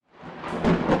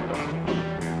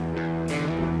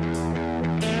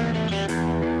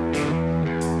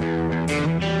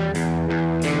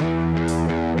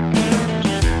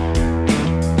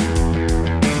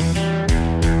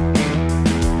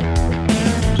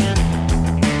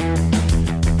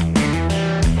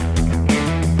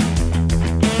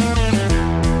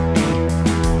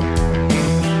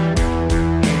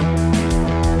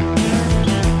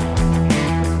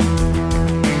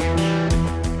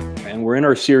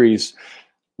series,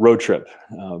 Road Trip.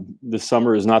 This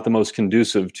summer is not the most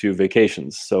conducive to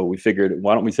vacations, so we figured,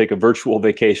 why don't we take a virtual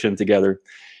vacation together?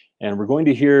 And we're going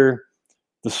to hear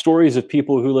the stories of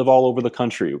people who live all over the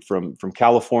country, from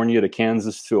California to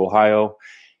Kansas to Ohio,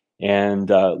 and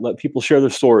let people share their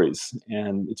stories.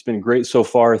 And it's been great so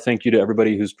far. Thank you to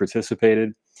everybody who's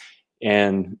participated.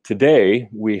 And today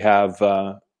we have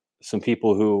some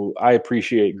people who I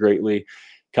appreciate greatly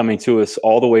coming to us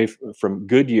all the way from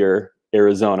Goodyear,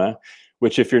 Arizona,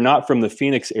 which, if you're not from the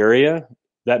Phoenix area,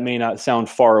 that may not sound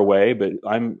far away, but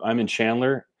I'm in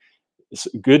Chandler.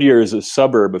 Goodyear is a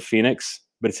suburb of Phoenix,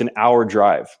 but it's an hour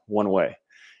drive one way.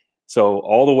 So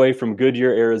all the way from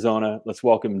Goodyear, Arizona, let's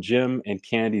welcome Jim and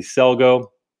Kandy Selgo.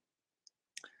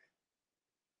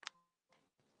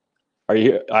 Are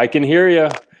you? I can hear you.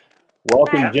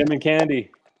 Welcome, Jim and Kandy.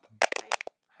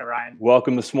 Hi, Ryan.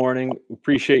 Welcome this morning.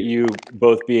 Appreciate you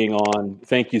both being on.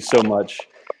 Thank you so much.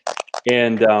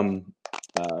 And I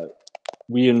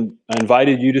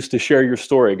invited you just to share your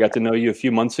story. I got to know you a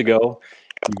few months ago.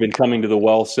 You've been coming to the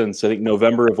well since, I think,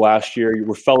 November of last year. You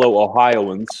were fellow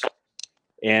Ohioans,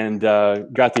 and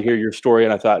got to hear your story.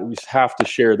 And I thought, we just have to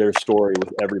share their story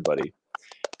with everybody.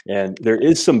 And there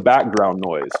is some background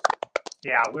noise.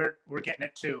 Yeah, we're getting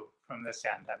it too from this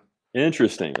end.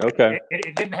 Interesting. Okay.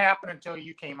 It didn't happen until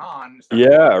you came on. So.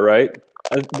 Yeah, right.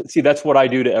 See, that's what I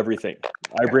do to everything.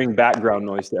 I bring background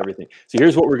noise to everything. So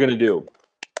here's what we're going to do.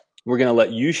 We're going to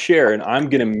let you share, and I'm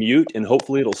going to mute, and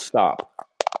hopefully it'll stop.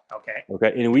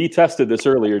 Okay. And we tested this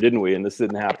earlier, didn't we? And this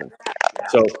didn't happen.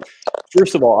 So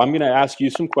first of all, I'm going to ask you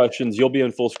some questions. You'll be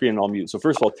on full screen and I'll mute. So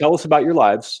first of all, tell us about your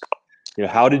lives. You know,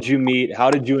 how did you meet? How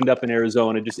did you end up in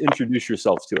Arizona? Just introduce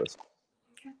yourselves to us.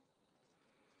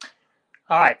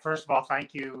 All right. First of all,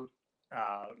 thank you,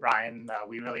 Ryan.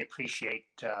 We really appreciate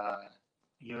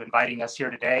you inviting us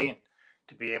here today and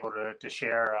to be able to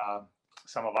share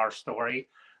some of our story.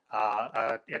 We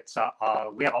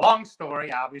have a long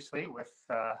story, obviously, with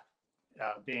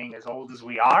being as old as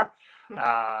we are.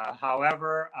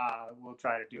 However, we'll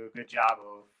try to do a good job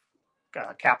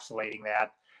of encapsulating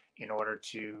that in order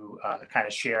to kind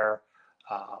of share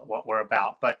what we're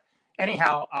about. But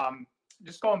anyhow,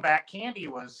 just going back, Kandy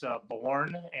was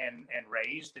born and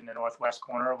raised in the northwest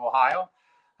corner of Ohio.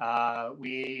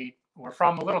 We were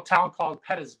from a little town called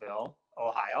Pettisville,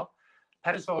 Ohio.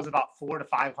 Pettisville is about 400 to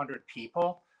 500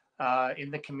 people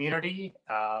in the community.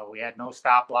 We had no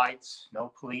stoplights,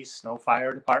 no police, no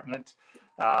fire department.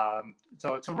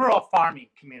 So it's a rural farming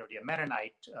community, a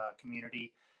Mennonite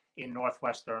community in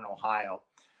northwestern Ohio.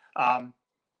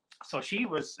 So she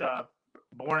was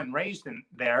born and raised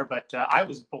there, but I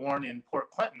was born in Port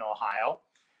Clinton, Ohio.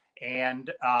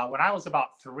 And when I was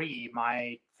about 3,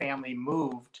 my family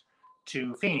moved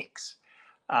to Phoenix.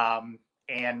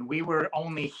 And we were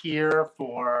only here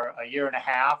for a year and a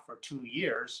half or 2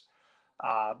 years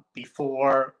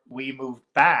before we moved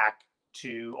back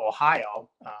to Ohio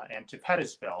and to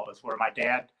Pettisville, is where my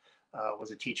dad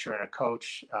was a teacher and a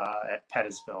coach at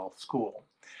Pettisville School.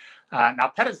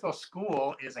 Now, Pettisville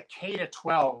School is a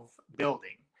K-12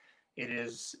 building. It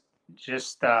is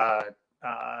just,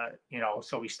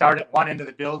 so we start at one end of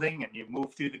the building and you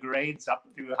move through the grades up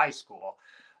through high school.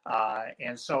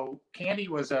 And so Kandy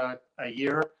was a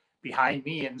year behind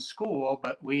me in school,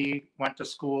 but we went to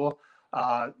school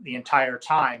the entire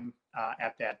time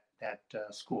at that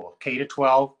school,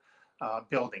 K-12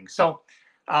 building. So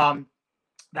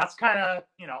that's kind of,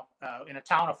 in a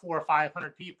town of 400 or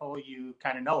 500 people, you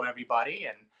kind of know everybody.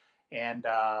 And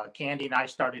Kandy and I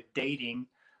started dating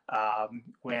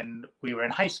when we were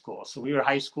in high school. So we were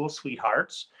high school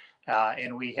sweethearts.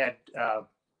 And we had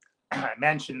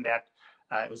mentioned that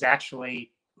it was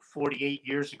actually 48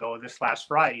 years ago, this last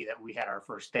Friday, that we had our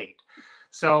first date.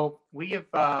 So we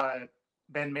have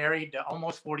been married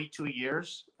almost 42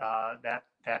 years. That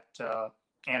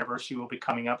anniversary will be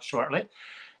coming up shortly.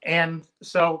 And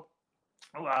so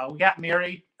we got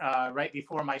married right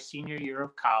before my senior year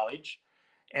of college.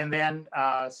 And then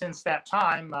since that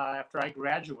time, after I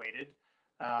graduated,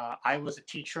 I was a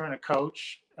teacher and a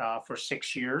coach for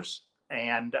 6 years.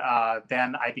 And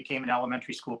then I became an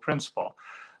elementary school principal,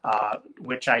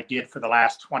 which I did for the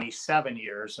last 27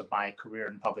 years of my career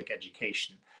in public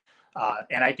education.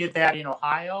 And I did that in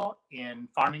Ohio, in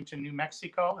Farmington, New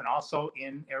Mexico, and also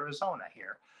in Arizona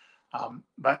here.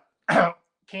 But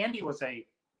Kandy was a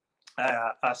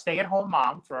stay-at-home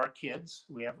mom for our kids.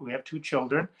 We have 2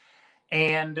 children.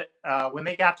 And when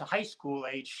they got to high school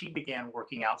age, she began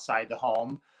working outside the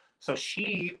home. So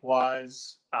she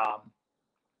was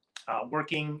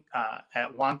working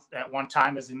at one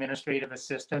time as administrative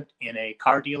assistant in a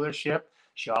car dealership.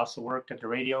 She also worked at the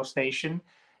radio station.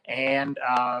 And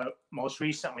most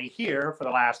recently here for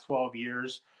the last 12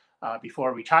 years,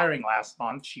 before retiring last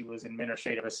month, she was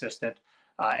administrative assistant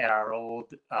at our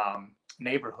old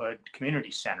neighborhood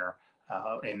community center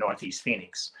in Northeast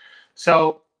Phoenix.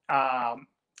 So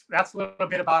that's a little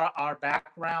bit about our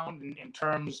background in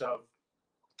terms of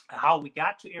how we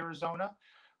got to Arizona.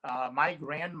 My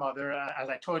grandmother, as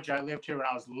I told you, I lived here when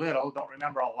I was little. Don't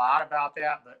remember a lot about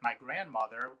that, but my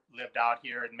grandmother lived out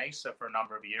here in Mesa for a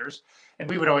number of years, and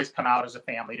we would always come out as a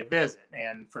family to visit.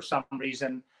 And for some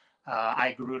reason,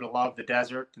 I grew to love the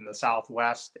desert in the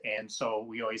Southwest, and so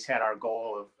we always had our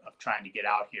goal of trying to get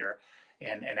out here,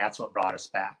 and that's what brought us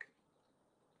back.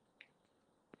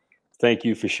 Thank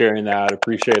you for sharing that. I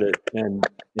appreciate it. And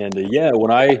yeah, when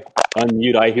I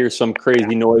unmute, I hear some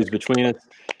crazy noise between us.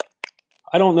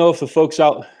 I don't know if the folks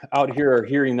out here are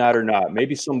hearing that or not.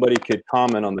 Maybe somebody could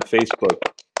comment on the Facebook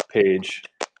page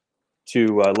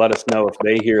to let us know if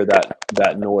they hear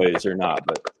that noise or not.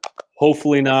 But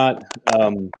hopefully not.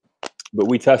 But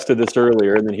we tested this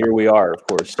earlier, and then here we are, of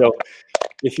course. So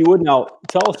if you would now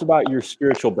tell us about your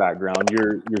spiritual background,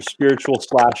 your spiritual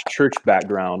 / church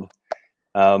background.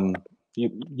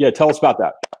 Tell us about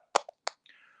that.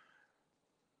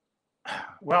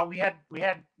 Well, we had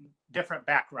different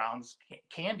backgrounds.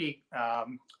 Kandy,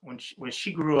 when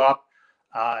she grew up,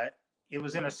 it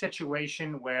was in a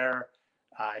situation where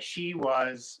she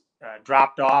was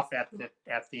dropped off at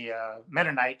the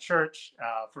Mennonite church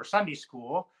for Sunday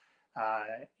school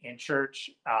in church.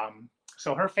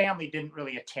 So her family didn't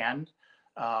really attend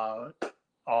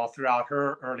all throughout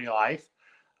her early life.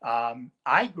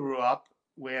 I grew up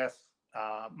with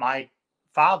my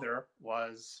father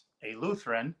was a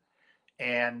Lutheran,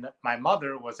 and my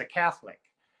mother was a Catholic.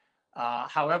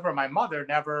 However, my mother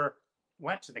never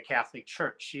went to the Catholic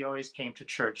church. She always came to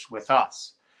church with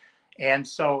us. And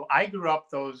so I grew up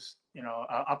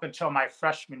up until my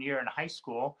freshman year in high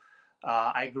school,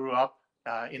 I grew up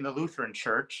in the Lutheran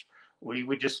church. We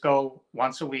would just go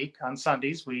once a week on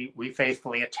Sundays. We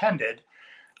faithfully attended.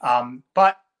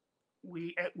 But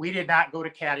we did not go to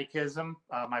catechism.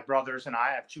 My brothers and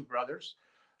I have two brothers.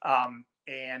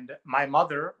 And my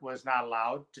mother was not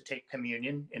allowed to take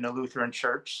communion in a Lutheran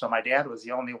church. So my dad was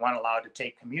the only one allowed to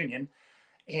take communion.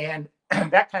 And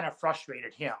that kind of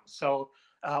frustrated him. So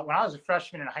when I was a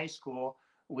freshman in high school,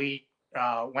 we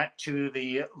went to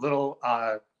the little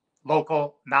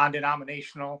local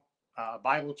non-denominational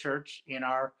Bible church in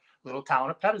our little town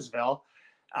of Pettisville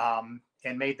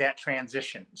and made that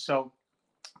transition. So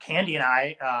Kandy and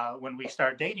I, when we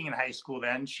started dating in high school,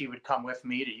 then she would come with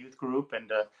me to youth group and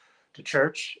to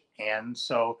church. And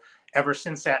so ever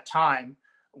since that time,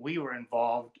 we were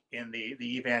involved in the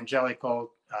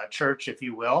evangelical church, if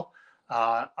you will,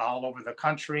 all over the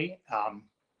country.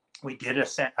 We did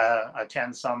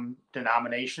attend some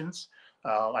denominations,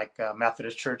 like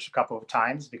Methodist Church a couple of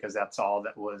times, because that's all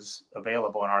that was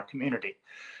available in our community.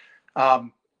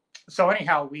 So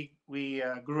anyhow, we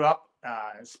grew up,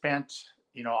 spent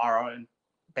our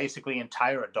basically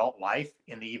entire adult life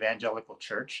in the evangelical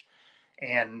church,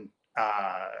 and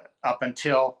up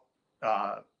until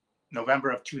November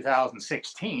of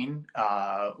 2016,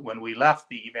 when we left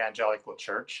the evangelical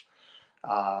church,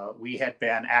 we had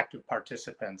been active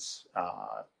participants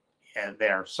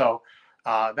there. So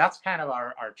that's kind of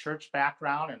our church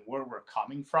background and where we're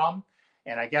coming from.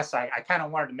 And I guess I kind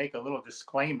of wanted to make a little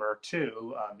disclaimer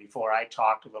too, before I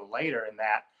talked a little later, in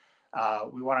that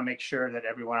we want to make sure that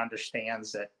everyone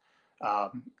understands that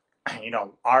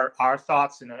our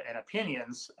thoughts and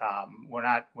opinions, we're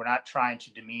not trying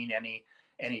to demean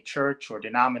any church or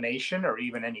denomination or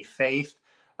even any faith.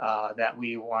 That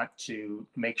we want to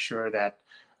make sure that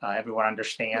everyone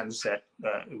understands that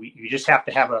you just have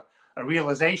to have a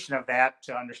realization of that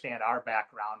to understand our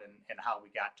background and how we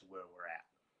got to where we're at.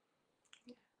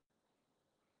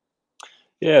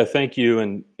 Yeah, thank you.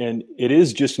 And it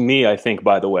is just me, I think,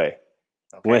 by the way.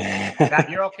 Okay.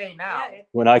 You're okay now.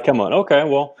 When I come on. Okay,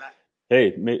 well,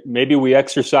 hey, maybe we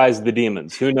exorcise the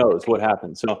demons. Who knows what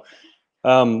happens? So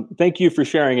thank you for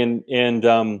sharing.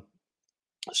 And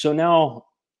so now,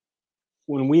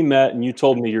 when we met and you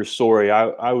told me your story,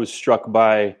 I was struck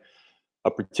by a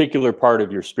particular part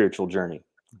of your spiritual journey.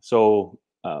 So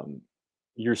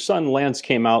your son Lance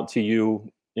came out to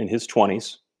you in his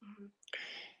 20s,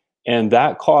 and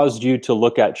that caused you to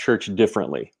look at church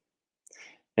differently.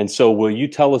 And so will you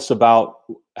tell us about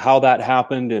how that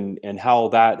happened and how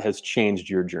that has changed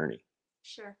your journey?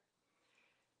 Sure.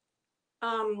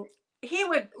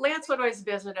 Lance would always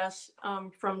visit us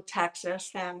from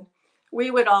Texas, and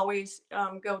we would always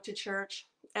go to church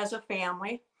as a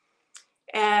family.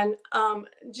 And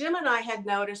Jim and I had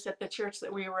noticed at the church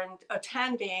that we were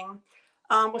attending,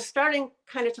 was starting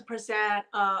kind of to present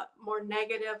a more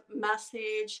negative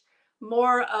message,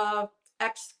 more of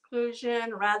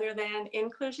exclusion rather than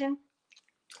inclusion.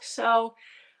 So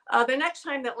the next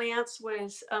time that Lance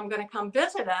was going to come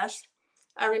visit us,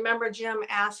 I remember Jim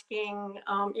asking,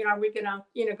 are we going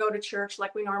to, go to church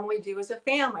like we normally do as a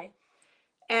family?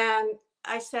 And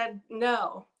I said,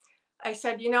 no. I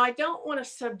said, I don't want to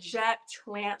subject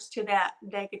Lance to that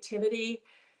negativity,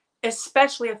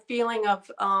 especially a feeling of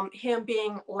him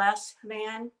being less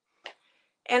than.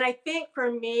 And I think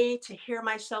for me to hear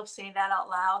myself say that out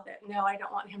loud, that no, I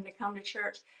don't want him to come to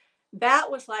church, that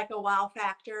was like a wow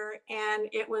factor. And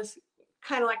it was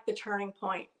kind of like the turning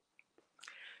point.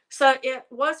 So it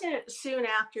wasn't soon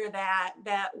after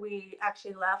that we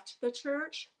actually left the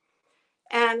church.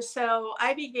 And so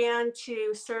I began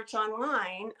to search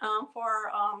online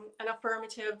for an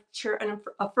affirmative church, an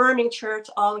affirming church,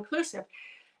 all inclusive,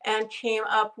 and came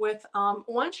up with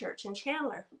one church in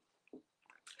Chandler.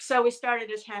 So we started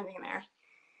attending there.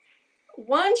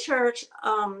 One church,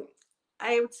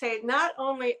 I would say, not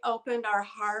only opened our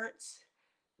hearts,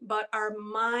 but our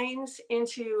minds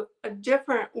into a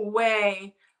different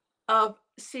way of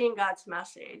seeing God's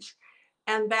message.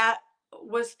 And that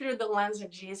was through the lens of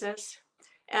Jesus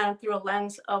and through a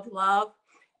lens of love.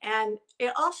 And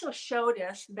it also showed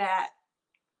us that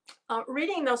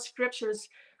reading those scriptures,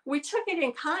 we took it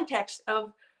in context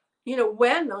of,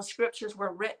 when those scriptures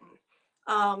were written,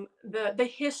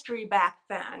 the history back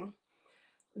then,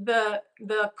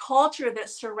 the culture that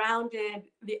surrounded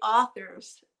the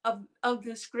authors of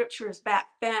the scriptures back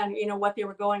then, what they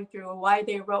were going through, why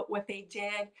they wrote what they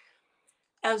did,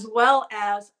 as well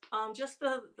as just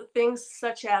the things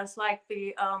such as like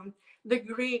the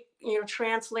Greek,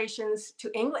 translations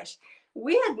to English.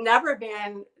 We had never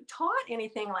been taught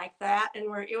anything like that, and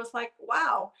it was like,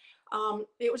 wow,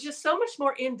 it was just so much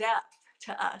more in depth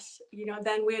to us,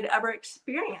 than we had ever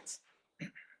experienced.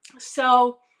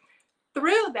 So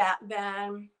through that,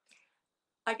 then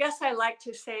I guess I like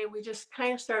to say we just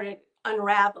kind of started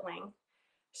unraveling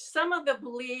some of the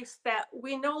beliefs that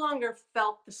we no longer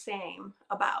felt the same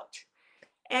about.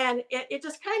 And it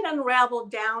just kind of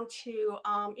unraveled down to,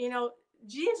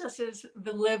 Jesus is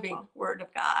the living word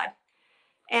of God.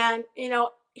 And,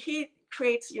 he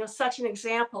creates, such an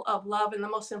example of love. And the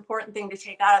most important thing to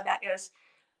take out of that is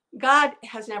God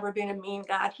has never been a mean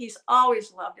God. He's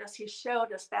always loved us. He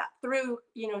showed us that through,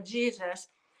 Jesus.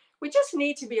 We just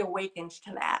need to be awakened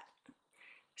to that.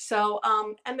 So,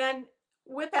 and then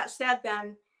with that said,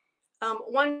 then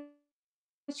one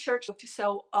church,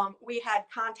 so we had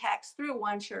contacts through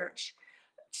one church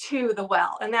to the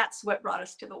well, and that's what brought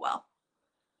us to the well.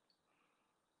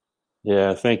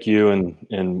 Yeah, thank you.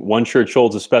 And one church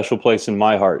holds a special place in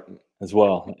my heart as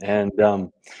well. And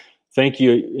thank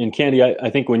you. And Kandy, I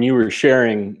think when you were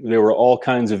sharing, there were all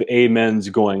kinds of amens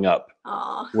going up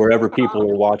wherever people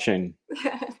were watching.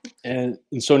 And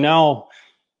so now,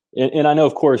 and I know,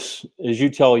 of course, as you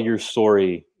tell your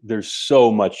story, there's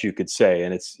so much you could say,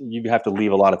 and you have to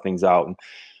leave a lot of things out. And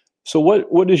so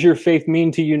what does your faith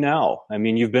mean to you now? I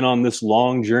mean, you've been on this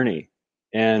long journey.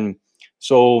 And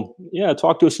so, yeah,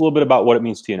 talk to us a little bit about what it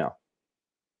means to you now.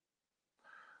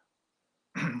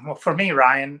 Well, for me,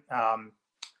 Ryan,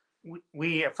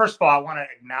 we first of all, I want to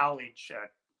acknowledge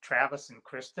Travis and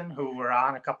Christen, who were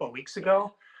on a couple of weeks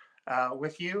ago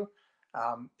with you,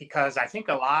 because I think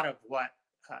a lot of what,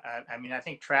 I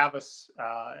think Travis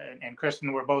and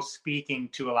Christen were both speaking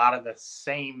to a lot of the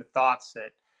same thoughts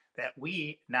that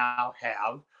we now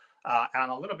have. And I'm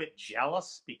a little bit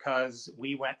jealous because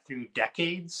we went through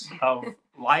decades of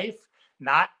life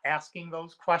not asking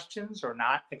those questions or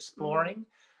not exploring.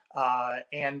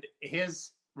 And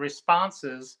his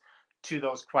responses to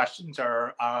those questions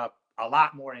are a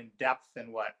lot more in depth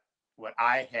than what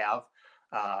I have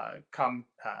come.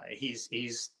 He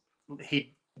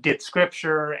did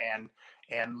scripture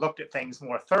and looked at things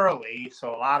more thoroughly.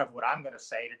 So a lot of what I'm going to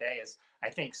say today is, I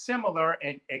think, similar,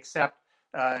 except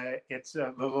it's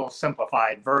a little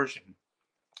simplified version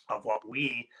of what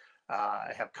we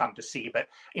have come to see. But,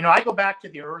 I go back to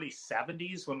the early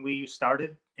 70s when we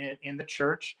started in the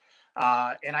church.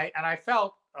 And I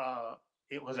felt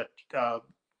it was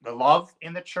the love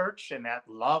in the church, and that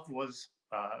love was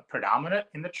predominant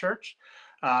in the church.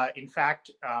 In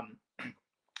fact,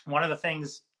 one of the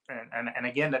things, and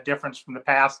again, the difference from the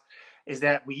past is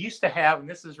that we used to have, and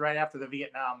this is right after the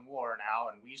Vietnam War now,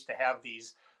 and we used to have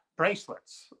these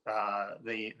bracelets,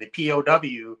 the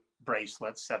POW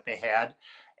bracelets that they had,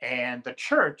 and the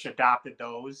church adopted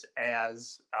those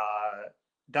as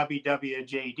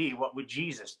WWJD, what would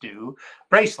Jesus do,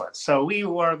 bracelets. So we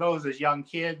wore those as young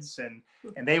kids,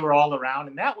 and they were all around.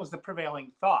 And that was the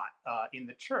prevailing thought in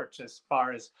the church as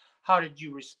far as how did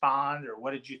you respond or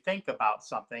what did you think about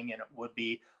something? And it would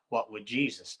be, what would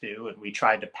Jesus do? And we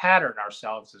tried to pattern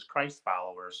ourselves as Christ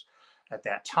followers at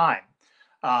that time.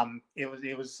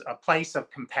 It was a place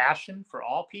of compassion for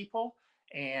all people,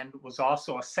 and was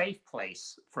also a safe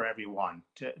place for everyone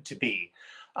to be.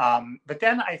 But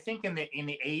then I think in the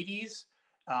 80s,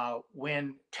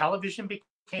 when television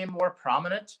became more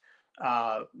prominent,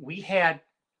 we had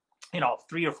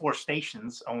 3 or 4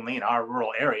 stations only in our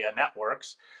rural area,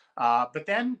 networks. But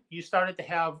then you started to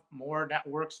have more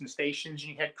networks and stations,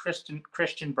 and you had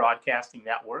Christian broadcasting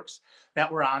networks that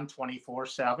were on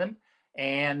 24/7.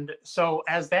 And so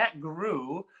as that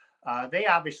grew, they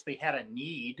obviously had a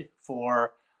need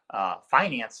for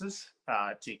finances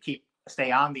to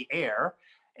stay on the air.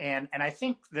 And I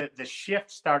think that the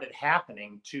shift started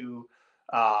happening to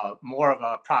more of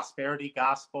a prosperity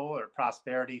gospel or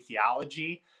prosperity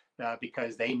theology,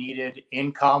 because they needed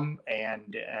income,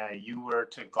 and you were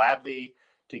to gladly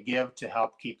to give to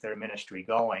help keep their ministry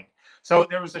going. So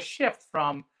there was a shift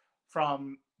from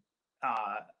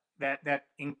that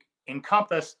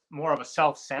encompassed more of a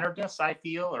self-centeredness, I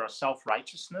feel, or a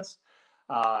self-righteousness,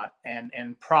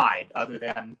 and pride, other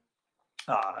than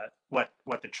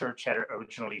what the church had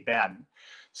originally been.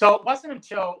 So it wasn't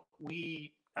until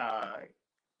we, and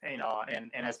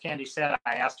as Kandy said,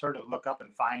 I asked her to look up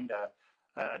and find a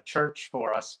church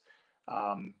for us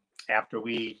after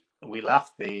we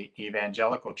left the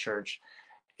evangelical church.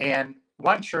 And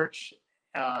one church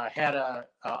had a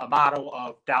motto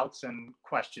of doubts and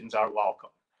questions are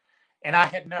welcome. And I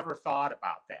had never thought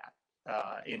about that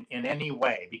in any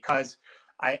way, because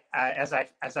as I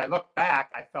look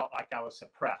back, I felt like I was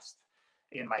suppressed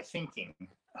in my thinking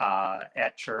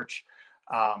at church,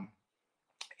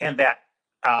 and that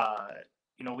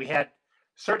we had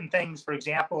certain things. For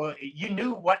example, you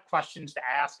knew what questions to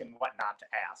ask and what not to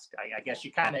ask. I guess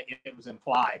you it was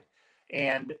implied,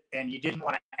 and you didn't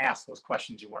want to ask those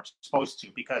questions you weren't supposed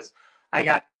to, because I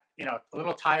got a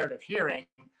little tired of hearing,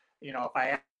 if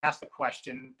I asked a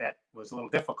question that was a little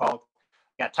difficult,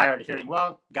 I got tired of hearing,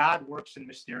 well, God works in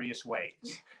mysterious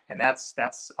ways, and that's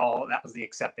all. That was the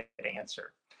accepted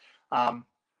answer.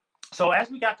 So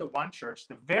as we got to one church,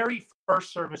 the very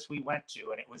first service we went to,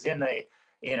 and it was in a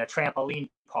trampoline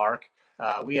park.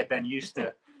 We had been used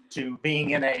to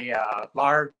being in a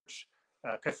large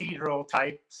cathedral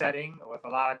type setting with a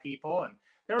lot of people, and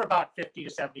there were about 50 to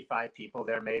 75 people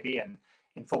there, maybe, and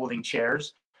in folding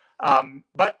chairs.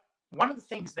 But one of the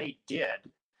things they did,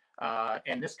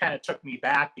 and this kind of took me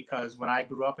back, because when I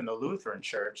grew up in the Lutheran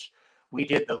church, we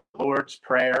did the Lord's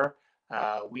Prayer.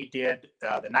 We did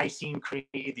the Nicene Creed,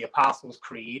 the Apostles'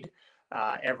 Creed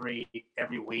every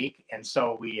week. And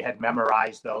so we had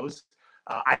memorized those.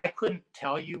 I couldn't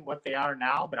tell you what they are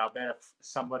now, but I'll bet if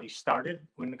somebody started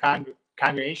in the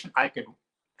congregation, I could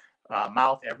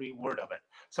mouth every word of it.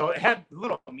 So it had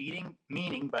little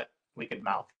meaning, but we could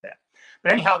mouth that.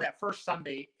 But anyhow, that first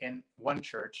Sunday in one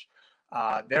church,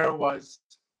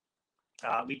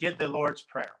 we did the Lord's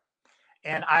Prayer.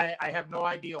 And I have no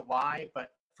idea why,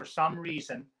 but for some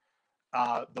reason,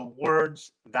 the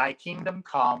words, "Thy kingdom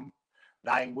come,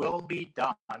 thy will be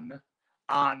done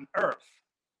on earth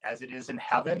as it is in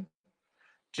heaven,"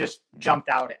 just jumped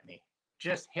out at me,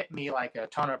 just hit me like a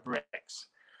ton of bricks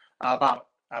about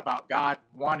God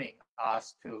wanting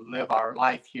us to live our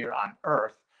life here on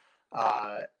earth,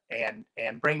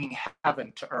 and bringing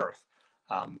heaven to earth.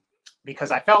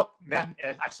 Because I felt then,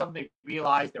 I suddenly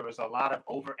realized there was a lot of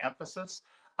overemphasis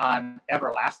on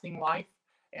everlasting life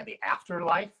and the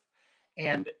afterlife.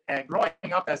 And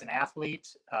growing up as an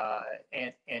athlete,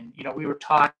 and we were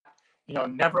taught,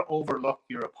 never overlook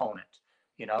your opponent.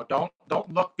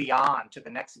 Don't look beyond to the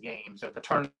next games or the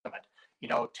tournament.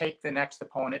 Take the next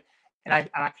opponent. And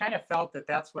I kind of felt that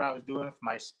that's what I was doing with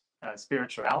my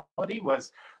spirituality,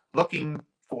 was looking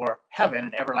for heaven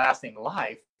and everlasting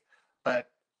life,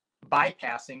 but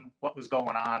bypassing what was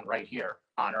going on right here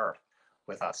on earth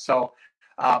with us. So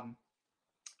my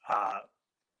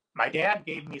dad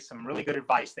gave me some really good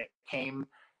advice that came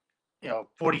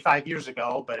 45 years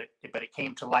ago, but it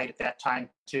came to light at that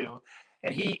time too.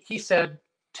 And he said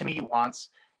to me once,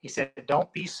 he said,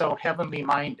 "Don't be so heavenly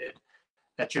minded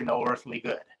that you're no earthly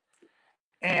good."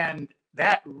 And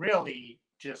that really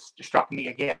just struck me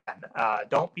again.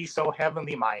 Don't be so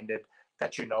heavenly minded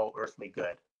that you're no earthly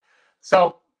good.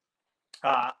 So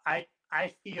I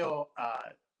feel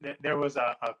that there was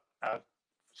a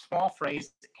small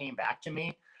phrase that came back to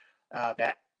me,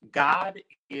 that God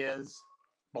is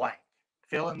blank,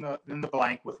 fill in the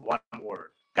blank with one word.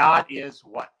 God is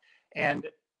what? And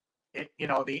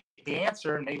the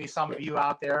answer, and maybe some of you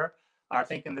out there are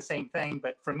thinking the same thing,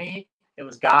 but for me, it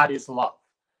was God is love.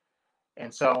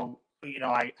 And so,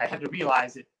 I had to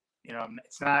realize that,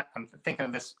 it's not, I'm thinking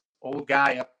of this old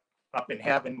guy up in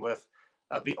heaven with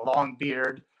a long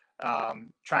beard,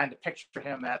 trying to picture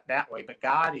him that way, but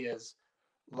God is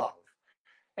love.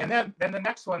 And then the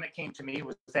next one that came to me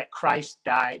was that Christ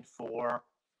died for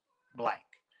blank.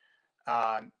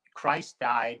 Christ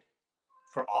died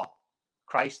for all.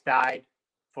 Christ died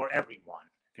for everyone,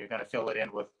 if you're going to fill it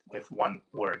in with one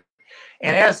word.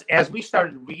 And as we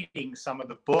started reading some of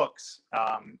the books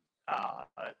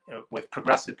with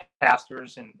progressive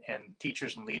pastors and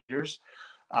teachers and leaders,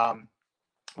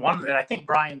 one that I think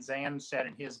Brian Zahn said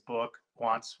in his book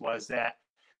once was that,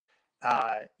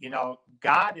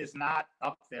 God is not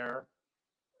up there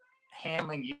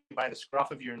handling you by the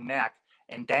scruff of your neck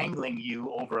and dangling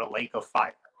you over a lake of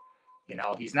fire.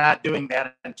 He's not doing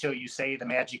that until you say the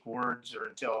magic words or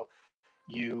until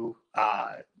you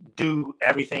do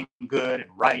everything good and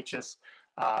righteous.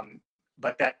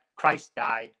 But that Christ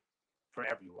died for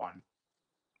everyone,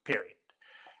 period.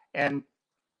 And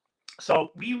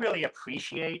so we really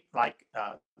appreciate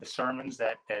the sermons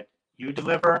that you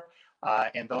deliver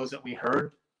and those that we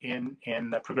heard in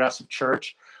the progressive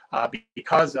church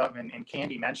because of, and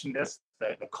Kandy mentioned this,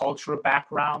 the cultural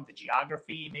background, the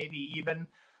geography, maybe even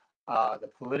the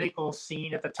political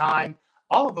scene at the time.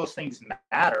 All of those things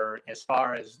matter as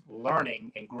far as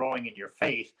learning and growing in your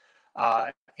faith.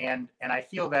 And I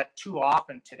feel that too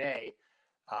often today,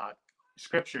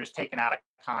 scripture is taken out of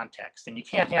context, and you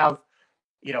can't have,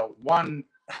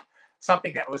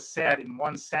 something that was said in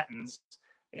one sentence,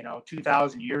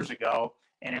 2,000 years ago,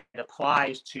 and it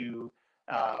applies to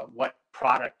what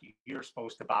product you're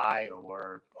supposed to buy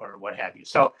or what have you.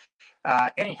 So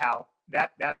anyhow,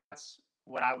 that's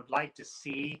what I would like to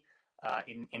see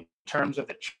in terms of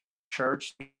the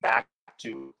church, back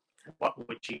to what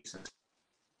would Jesus.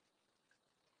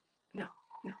 No,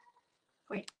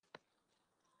 wait.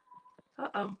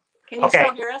 Can you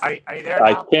still hear us? Are you there?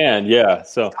 I can, yeah.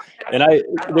 So, and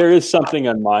there is something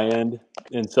on my end,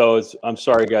 and so I'm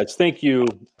sorry, guys. Thank you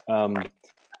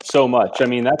so much. I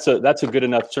mean, that's a good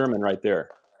enough sermon right there,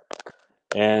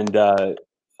 and I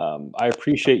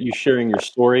appreciate you sharing your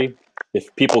story.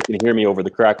 If people can hear me over the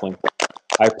crackling,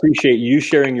 I appreciate you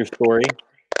sharing your story,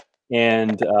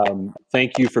 and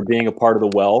thank you for being a part of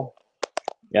the well.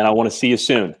 And I want to see you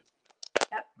soon.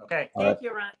 Yep. Okay. Thank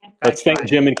you, Ryan. Let's thank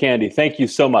Jim and Kandy. Thank you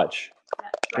so much.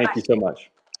 Thank you so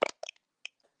much.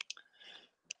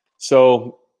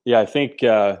 So, yeah, I think,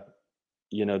 there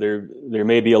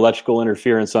may be electrical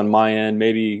interference on my end.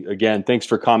 Maybe, again, thanks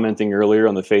for commenting earlier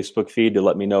on the Facebook feed to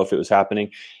let me know if it was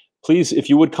happening. Please, if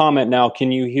you would comment now,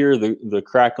 can you hear the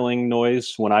crackling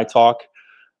noise when I talk,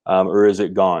 or is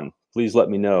it gone? Please let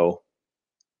me know.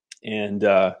 And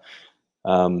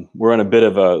we're on a bit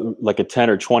of a 10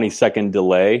 or 20 second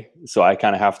delay, so I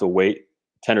kind of have to wait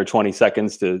 10 or 20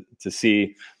 seconds to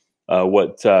see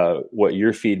what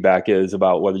your feedback is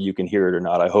about whether you can hear it or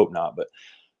not. I hope not, but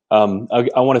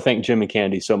I want to thank Jim and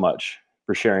Kandy so much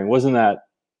for sharing. Wasn't that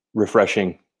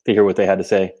refreshing to hear what they had to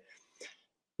say?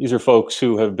 These are folks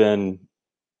who have been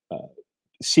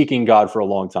seeking God for a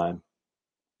long time,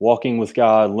 walking with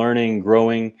God, learning,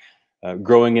 growing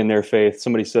in their faith.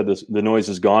 Somebody said the noise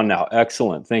is gone now.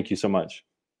 Excellent. Thank you so much.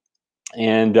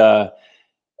 And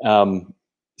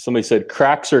somebody said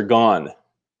cracks are gone.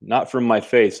 Not from my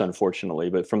face, unfortunately,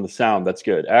 but from the sound. That's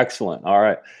good. Excellent. All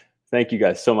right. Thank you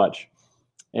guys so much.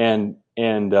 And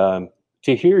to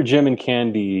hear Jim and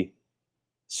Kandy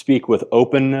speak with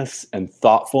openness and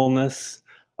thoughtfulness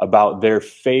about their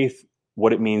faith,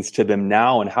 what it means to them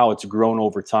now and how it's grown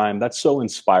over time, that's so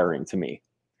inspiring to me.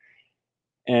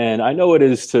 And I know it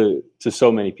is to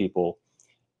so many people,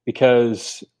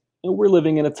 because we're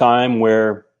living in a time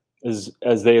where, as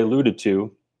they alluded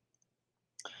to,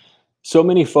 so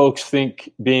many folks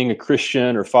think being a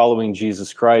Christian or following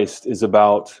Jesus Christ is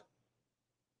about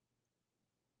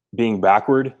being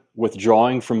backward,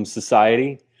 withdrawing from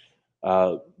society,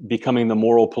 becoming the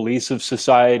moral police of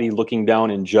society, looking down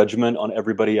in judgment on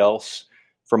everybody else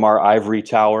from our ivory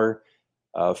tower,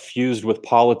 fused with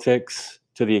politics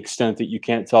to the extent that you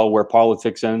can't tell where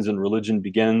politics ends and religion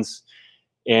begins.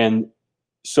 And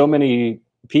so many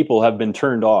people have been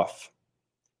turned off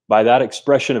by that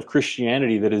expression of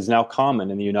Christianity that is now common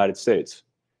in the United States.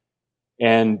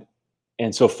 And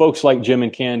so folks like Jim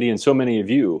and Kandy and so many of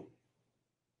you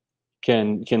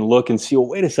can look and see, well,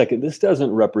 wait a second, this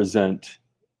doesn't represent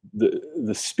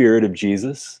the spirit of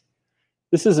Jesus.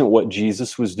 This isn't what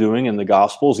Jesus was doing in the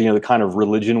Gospels, the kind of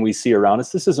religion we see around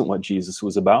us. This isn't what Jesus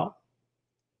was about.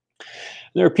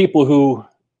 There are people who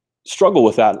struggle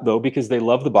with that, though, because they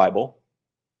love the Bible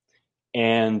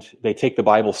and they take the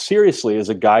Bible seriously as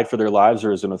a guide for their lives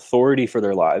or as an authority for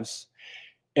their lives.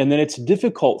 And then it's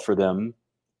difficult for them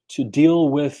to deal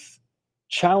with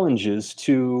challenges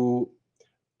to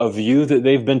a view that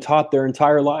they've been taught their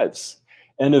entire lives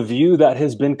and a view that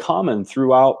has been common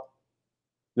throughout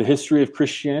the history of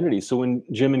Christianity. So when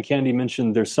Jim and Kandy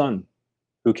mentioned their son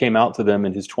who came out to them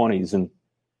in his 20s, and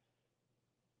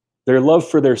their love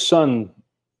for their son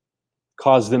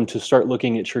caused them to start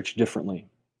looking at church differently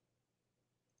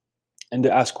and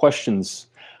to ask questions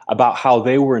about how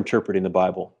they were interpreting the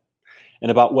Bible and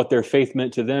about what their faith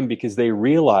meant to them, because they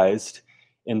realized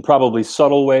in probably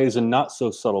subtle ways and not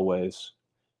so subtle ways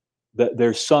that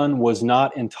their son was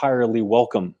not entirely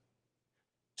welcome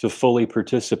to fully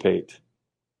participate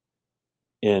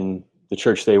in the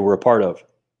church they were a part of.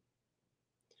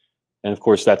 And of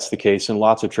course, that's the case in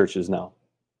lots of churches now.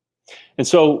 And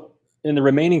so in the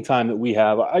remaining time that we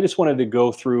have, I just wanted to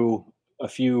go through a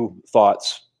few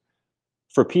thoughts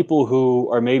for people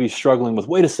who are maybe struggling with,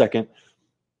 wait a second,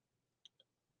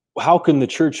 how can the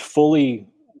church fully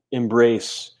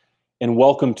embrace and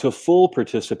welcome to full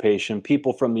participation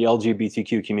people from the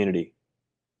LGBTQ community,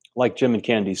 like Jim and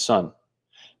Kandy's son?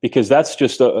 Because that's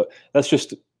just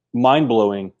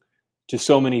mind-blowing to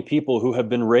so many people who have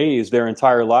been raised their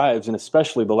entire lives, and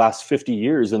especially the last 50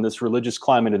 years in this religious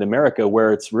climate in America,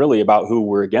 where it's really about who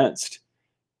we're against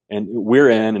and we're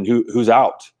in and who's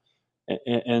out.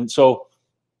 And so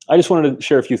I just wanted to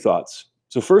share a few thoughts.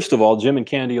 So first of all, Jim and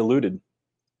Kandy alluded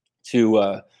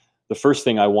to the first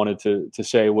thing I wanted to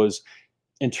say was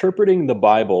interpreting the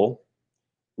Bible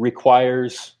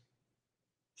requires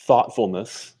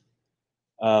thoughtfulness,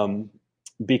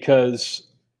 because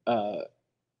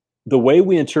the way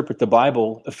we interpret the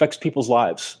Bible affects people's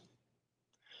lives.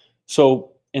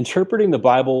 So interpreting the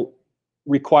Bible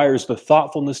requires the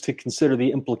thoughtfulness to consider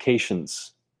the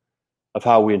implications of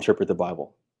how we interpret the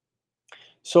Bible.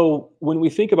 So when we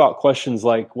think about questions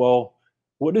like, well,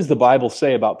 what does the Bible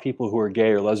say about people who are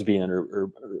gay or lesbian or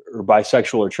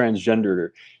bisexual or transgendered?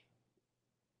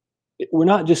 We're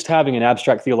not just having an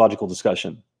abstract theological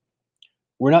discussion.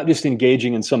 We're not just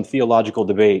engaging in some theological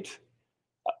debate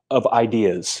of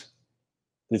ideas.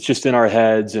 It's just in our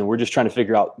heads and we're just trying to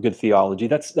figure out good theology.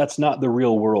 That's not the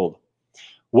real world.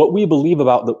 What we believe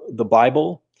about the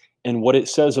Bible and what it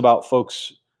says about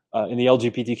folks in the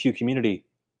LGBTQ community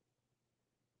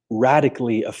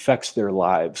radically affects their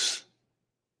lives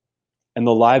and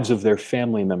the lives of their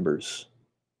family members.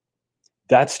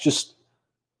 That's just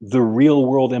the real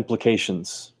world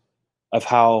implications of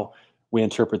how we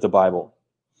interpret the Bible.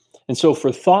 And so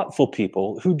for thoughtful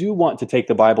people who do want to take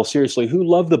the Bible seriously, who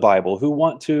love the Bible, who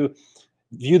want to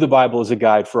view the Bible as a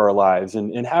guide for our lives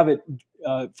and have it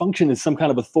function as some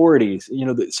kind of authority,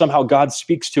 that somehow God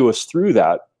speaks to us through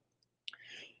that,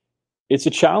 it's a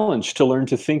challenge to learn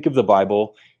to think of the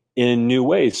Bible in new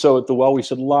ways. So at the Well, we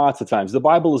said lots of times, the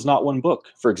Bible is not one book,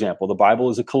 for example. The Bible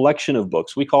is a collection of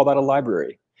books. We call that a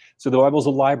library. So the Bible is a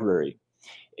library.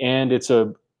 And it's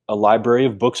a library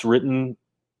of books written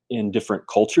in different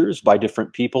cultures by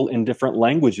different people in different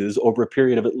languages over a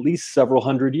period of at least several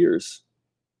hundred years.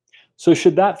 So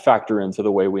should that factor into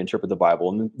the way we interpret the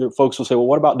Bible? And there, folks will say, well,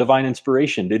 what about divine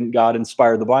inspiration? Didn't God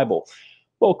inspire the Bible?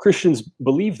 Well, Christians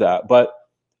believe that, but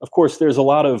of course, there's a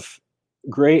lot of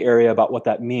gray area about what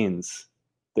that means,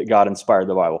 that God inspired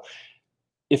the Bible.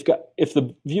 If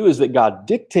the view is that God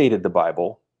dictated the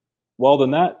Bible, well,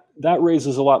 then that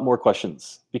raises a lot more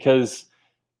questions, because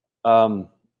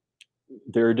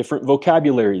there are different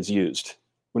vocabularies used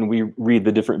when we read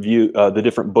the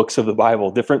different books of the Bible,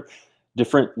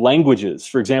 different languages.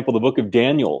 For example, the book of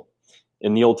Daniel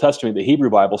in the Old Testament, the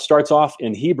Hebrew Bible, starts off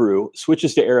in Hebrew,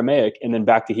 switches to Aramaic, and then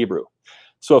back to Hebrew.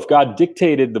 So if God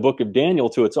dictated the book of Daniel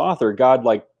to its author, God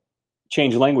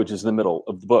changed languages in the middle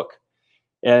of the book.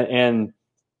 And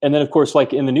then, of course,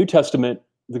 like in the New Testament,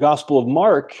 the Gospel of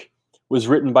Mark was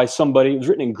written by somebody, it was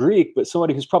written in Greek, but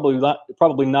somebody who's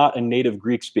probably not a native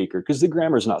Greek speaker, because the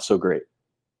grammar is not so great.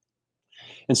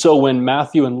 And so when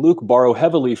Matthew and Luke borrow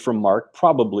heavily from Mark,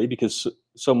 probably because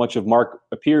so much of Mark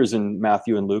appears in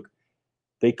Matthew and Luke,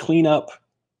 they clean up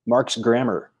Mark's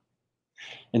grammar.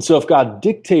 And so if God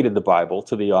dictated the Bible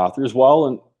to the authors, well,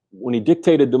 and when he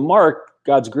dictated to Mark,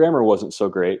 God's grammar wasn't so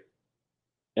great.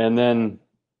 And then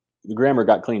the grammar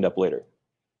got cleaned up later.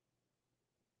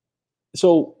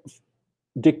 So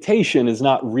dictation is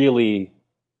not really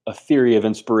a theory of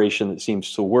inspiration that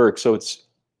seems to work. So it's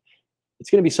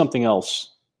going to be something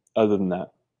else other than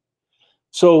that.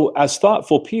 So as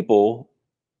thoughtful people,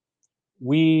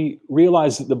 we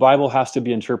realize that the Bible has to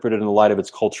be interpreted in the light of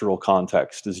its cultural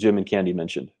context, as Jim and Kandy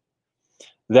mentioned.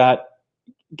 That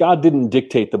God didn't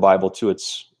dictate the Bible to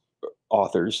its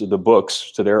authors, the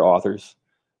books to their authors.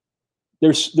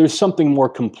 There's something more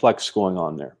complex going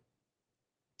on there.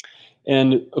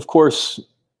 And of course,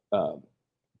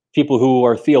 people who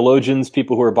are theologians,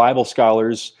 people who are Bible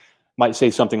scholars might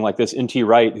say something like this. N.T.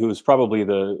 Wright, who is probably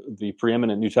the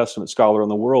preeminent New Testament scholar in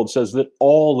the world, says that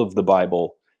all of the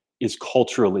Bible is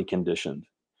culturally conditioned.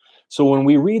 So when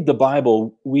we read the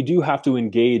Bible, we do have to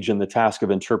engage in the task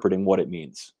of interpreting what it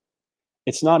means.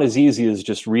 It's not as easy as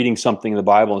just reading something in the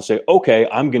Bible and say, okay,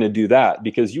 I'm going to do that,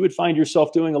 because you would find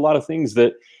yourself doing a lot of things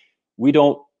that we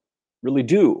don't really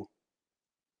do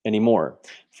anymore.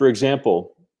 For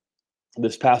example,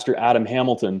 this pastor, Adam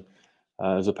Hamilton,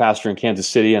 is a pastor in Kansas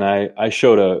City, and I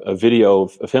showed a video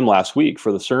of him last week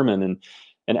for the sermon,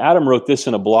 and Adam wrote this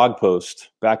in a blog post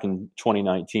back in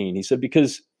 2019. He said,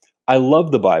 because I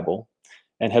love the Bible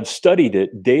and have studied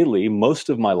it daily most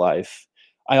of my life,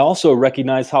 I also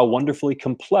recognize how wonderfully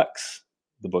complex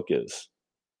the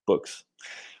books.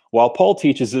 While Paul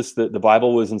teaches us that the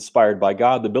Bible was inspired by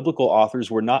God, the biblical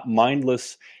authors were not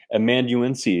mindless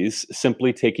amanuenses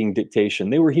simply taking dictation.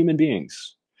 They were human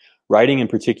beings, writing in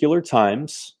particular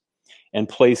times and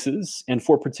places and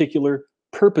for particular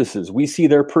purposes. We see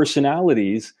their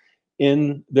personalities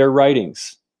in their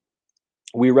writings.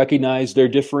 We recognize their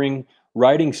differing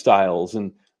writing styles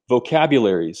and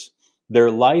vocabularies. Their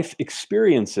life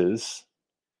experiences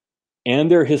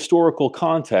and their historical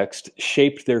context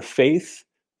shaped their faith,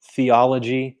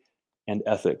 theology, and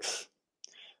ethics.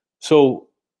 So,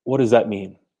 what does that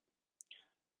mean?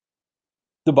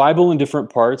 The Bible in different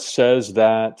parts says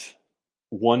that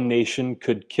one nation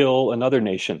could kill another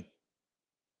nation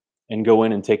and go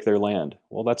in and take their land.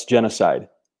 Well, that's genocide.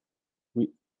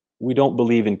 We don't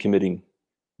believe in committing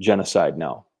genocide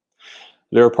now.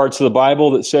 There are parts of the Bible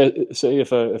that say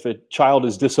if a child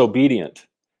is disobedient,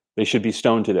 they should be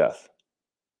stoned to death.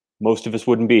 Most of us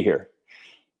wouldn't be here.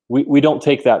 We don't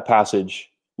take that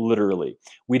passage literally.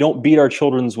 We don't beat our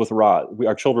children with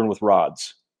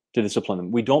rods to discipline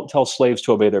them. We don't tell slaves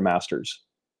to obey their masters.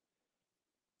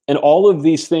 And all of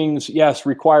these things, yes,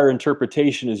 require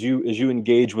interpretation as you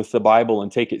engage with the Bible and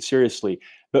take it seriously.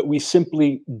 But we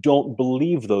simply don't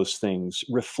believe those things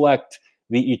reflect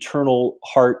the eternal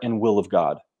heart and will of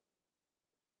God,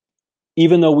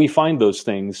 even though we find those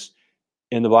things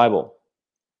in the Bible.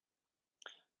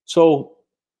 So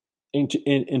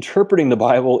interpreting the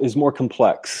Bible is more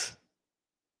complex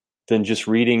than just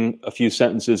reading a few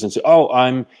sentences and say, oh,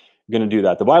 I'm going to do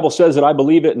that. The Bible says that I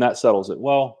believe it and that settles it.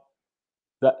 Well,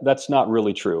 that's not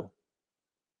really true.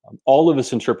 All of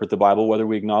us interpret the Bible, whether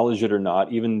we acknowledge it or not,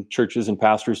 even churches and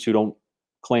pastors who don't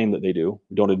claim that they do,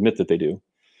 don't admit that they do.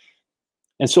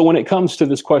 And so when it comes to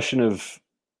this question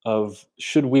of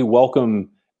should we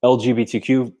welcome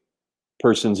LGBTQ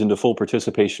persons into full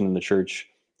participation in the church,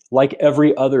 like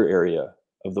every other area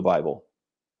of the Bible,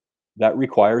 that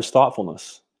requires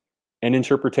thoughtfulness and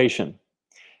interpretation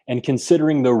and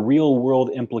considering the real world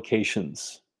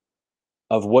implications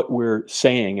of what we're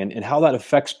saying and how that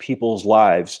affects people's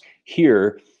lives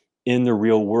here in the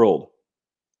real world.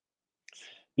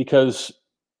 Because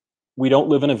we don't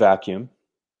live in a vacuum,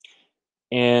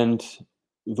 and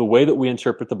the way that we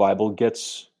interpret the Bible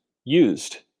gets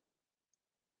used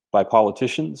by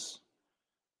politicians,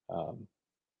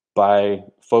 by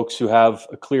folks who have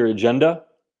a clear agenda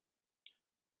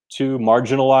to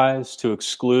marginalize, to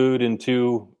exclude, and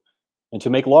to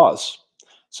make laws.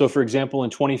 So, for example, in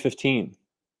 2015,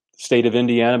 the state of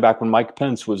Indiana, back when Mike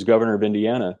Pence was governor of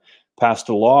Indiana, passed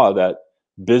a law that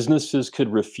businesses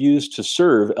could refuse to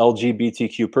serve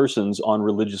LGBTQ persons on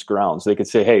religious grounds. They could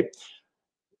say, hey,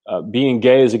 being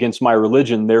gay is against my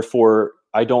religion, therefore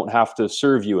I don't have to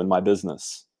serve you in my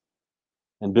business.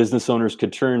 And business owners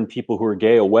could turn people who are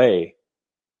gay away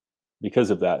because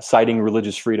of that, citing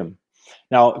religious freedom.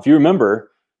 Now, if you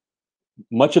remember,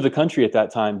 much of the country at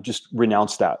that time just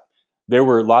renounced that. There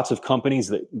were lots of companies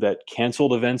that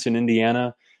canceled events in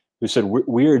Indiana who said,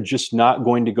 we are just not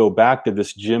going to go back to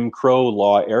this Jim Crow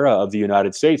law era of the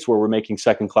United States where we're making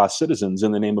second-class citizens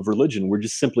in the name of religion. We're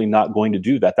just simply not going to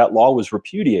do that. That law was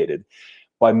repudiated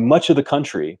by much of the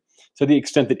country to the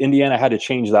extent that Indiana had to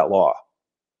change that law.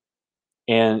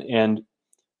 And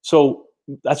so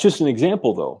that's just an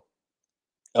example, though,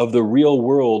 of the real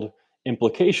world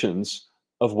implications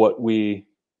of what we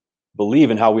believe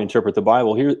and how we interpret the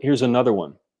Bible. Here's another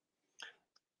one.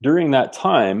 During that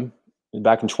time,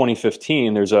 back in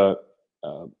 2015, there's a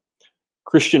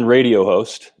Christian radio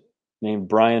host named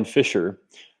Brian Fisher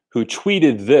who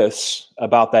tweeted this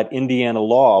about that Indiana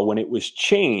law when it was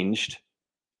changed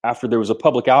after there was a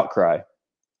public outcry.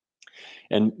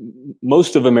 And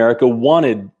most of America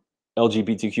wanted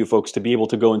LGBTQ folks to be able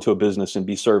to go into a business and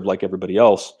be served like everybody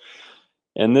else.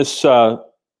 And this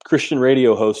Christian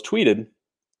radio host tweeted,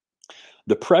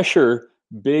 "The pressure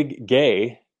Big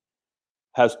Gay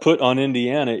has put on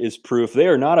Indiana is proof they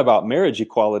are not about marriage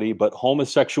equality, but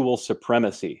homosexual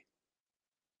supremacy."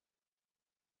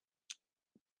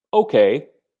 Okay,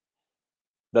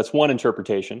 that's one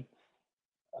interpretation.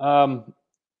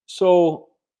 So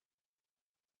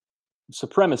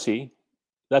supremacy,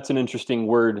 that's an interesting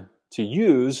word to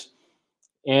use.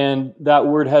 And that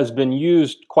word has been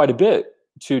used quite a bit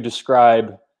to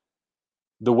describe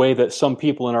the way that some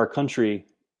people in our country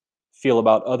feel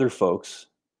about other folks.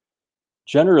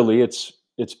 Generally,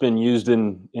 it's been used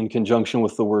in conjunction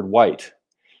with the word white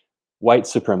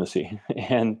supremacy,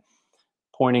 and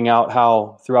pointing out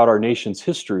how throughout our nation's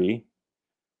history,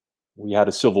 we had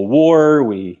a civil war,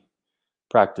 we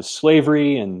practiced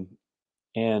slavery,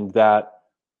 and that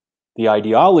the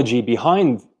ideology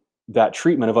behind that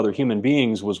treatment of other human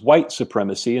beings was white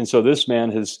supremacy. And so this man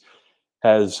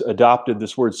has adopted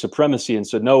this word supremacy and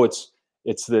said, no, it's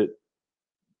the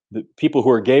people who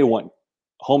are gay want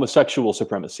homosexual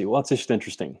supremacy. Well, that's just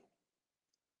interesting.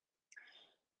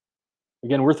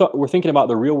 Again, we're thinking about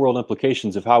the real world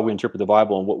implications of how we interpret the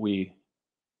Bible and what we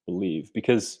believe,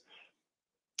 because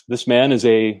this man is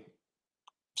a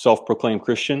self-proclaimed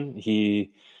Christian.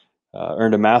 He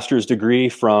earned a master's degree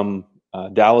from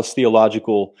Dallas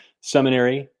Theological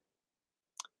Seminary,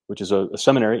 which is a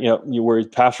seminary, where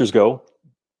pastors go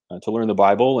to learn the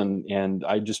Bible. And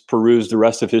I just perused the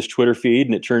rest of his Twitter feed,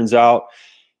 and it turns out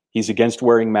he's against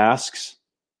wearing masks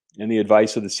and the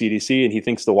advice of the CDC, and he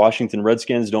thinks the Washington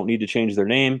Redskins don't need to change their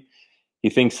name. He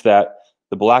thinks that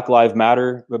the Black Lives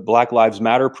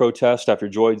Matter protest after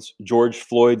George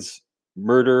Floyd's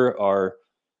murder are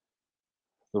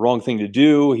the wrong thing to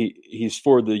do. He's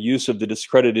for the use of the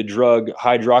discredited drug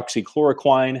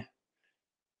hydroxychloroquine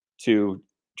to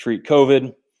treat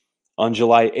COVID. On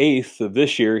July 8th of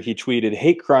this year, he tweeted,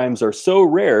 "Hate crimes are so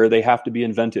rare they have to be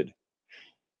invented."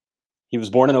 He was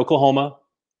born in Oklahoma.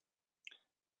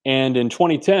 And in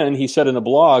 2010, he said in a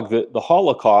blog that the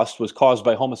Holocaust was caused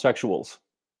by homosexuals.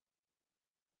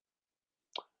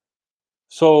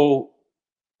 So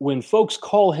when folks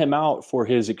call him out for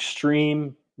his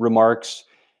extreme remarks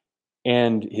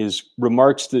and his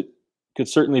remarks that could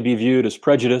certainly be viewed as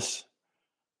prejudice,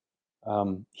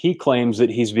 he claims that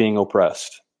he's being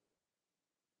oppressed.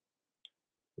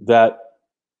 That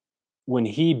when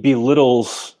he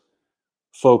belittles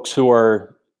folks who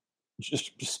are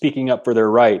just speaking up for their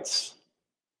rights,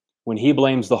 when he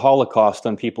blames the Holocaust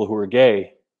on people who are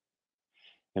gay,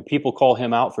 and people call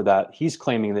him out for that, he's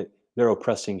claiming that they're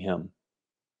oppressing him.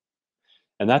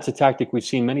 And that's a tactic we've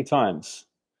seen many times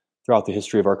throughout the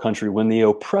history of our country, when the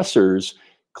oppressors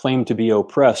claim to be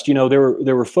oppressed.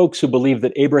 There were folks who believed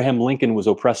that Abraham Lincoln was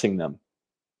oppressing them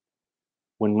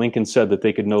when Lincoln said that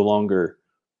they could no longer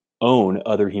own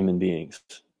other human beings.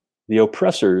 The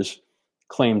oppressors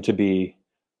claim to be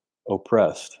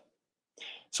oppressed.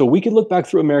 So we can look back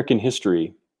through American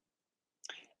history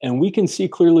and we can see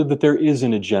clearly that there is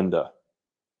an agenda.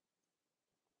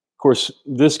 Of course,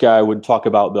 this guy would talk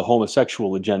about the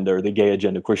homosexual agenda or the gay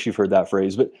agenda. Of course, you've heard that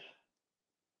phrase, but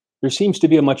there seems to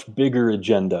be a much bigger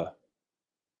agenda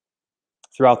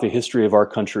throughout the history of our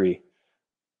country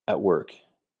at work.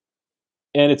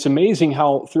 And it's amazing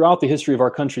how throughout the history of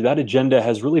our country, that agenda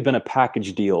has really been a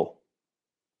package deal,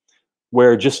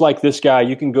 where just like this guy,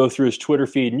 you can go through his Twitter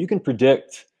feed and you can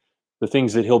predict the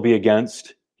things that he'll be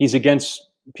against. He's against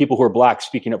people who are black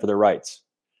speaking up for their rights.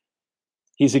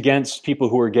 He's against people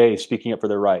who are gay speaking up for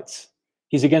their rights.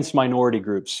 He's against minority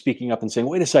groups speaking up and saying,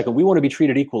 wait a second, we want to be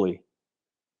treated equally.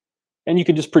 And you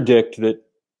can just predict that,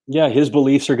 yeah, his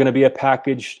beliefs are going to be a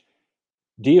packaged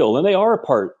deal. And they are a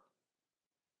part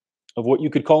of what you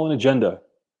could call an agenda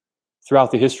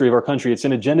throughout the history of our country. It's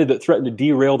an agenda that threatened to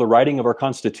derail the writing of our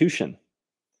Constitution.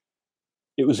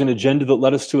 It was an agenda that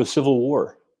led us to a civil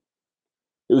war.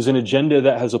 It was an agenda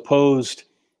that has opposed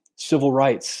civil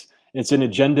rights. It's an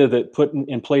agenda that put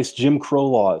in place Jim Crow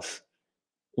laws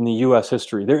in the U.S.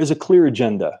 history. There is a clear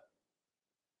agenda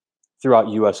throughout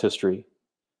U.S. history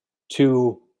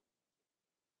to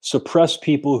suppress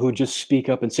people who just speak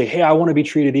up and say, hey, I want to be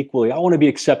treated equally. I want to be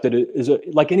accepted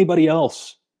like anybody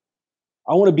else.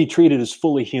 I want to be treated as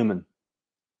fully human.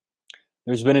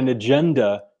 There's been an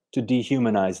agenda to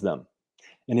dehumanize them,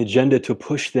 an agenda to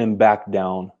push them back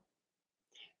down.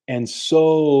 And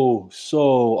so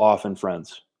often,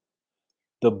 friends,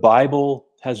 the Bible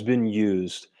has been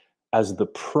used as the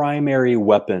primary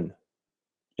weapon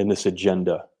in this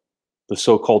agenda, the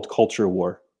so-called culture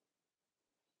war.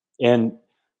 And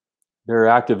there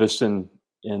are activists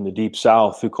in the Deep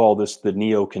South who call this the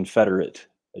neo-Confederate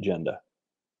agenda,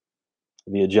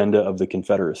 the agenda of the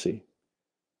Confederacy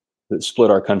that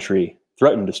split our country,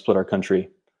 threatened to split our country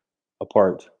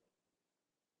apart.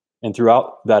 And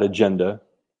throughout that agenda,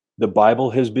 the Bible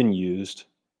has been used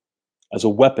as a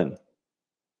weapon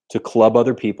to club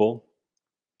other people.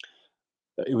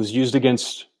 It was used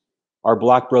against our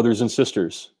Black brothers and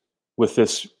sisters with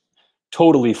this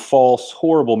totally false,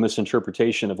 horrible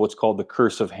misinterpretation of what's called the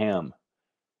curse of Ham.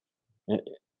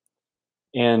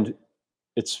 And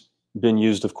it's been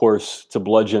used, of course, to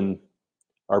bludgeon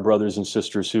our brothers and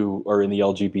sisters who are in the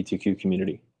LGBTQ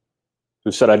community,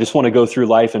 who said, I just want to go through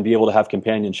life and be able to have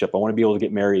companionship. I want to be able to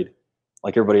get married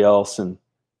like everybody else. And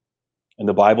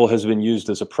the Bible has been used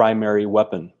as a primary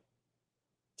weapon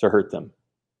to hurt them.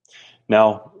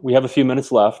 Now, we have a few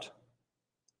minutes left,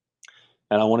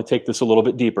 and I want to take this a little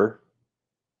bit deeper,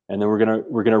 and then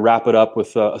we're gonna wrap it up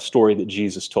with a story that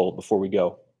Jesus told before we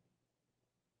go.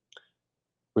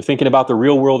 We're thinking about the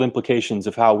real world implications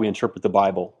of how we interpret the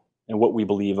Bible and what we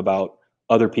believe about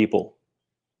other people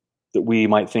that we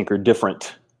might think are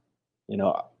different. You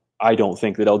know, I don't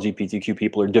think that LGBTQ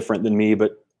people are different than me,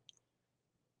 but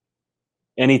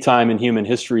any time in human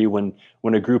history when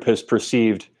a group has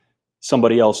perceived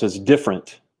somebody else as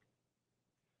different,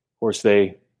 of course,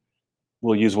 they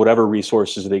will use whatever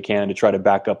resources they can to try to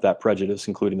back up that prejudice,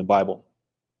 including the Bible.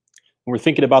 And we're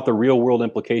thinking about the real world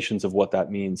implications of what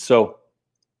that means. So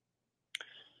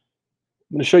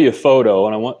I'm going to show you a photo,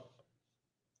 and I want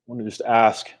to just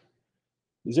ask,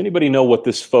 does anybody know what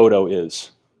this photo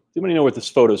is? Does anybody know where this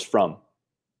photo is from?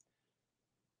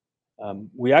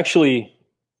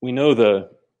 We know the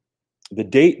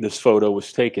date this photo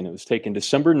was taken. It was taken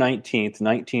December 19th,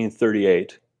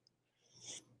 1938.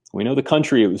 We know the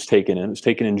country it was taken in. It was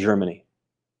taken in Germany.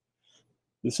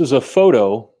 This is a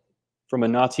photo from a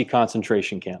Nazi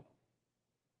concentration camp.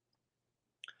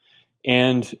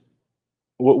 And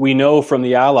what we know from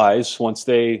the Allies, once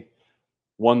they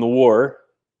won the war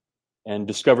and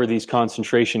discovered these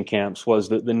concentration camps, was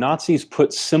that the Nazis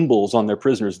put symbols on their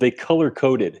prisoners. They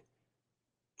color-coded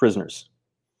prisoners.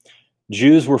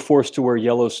 Jews were forced to wear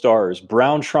yellow stars.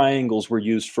 Brown triangles were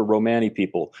used for Romani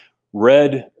people.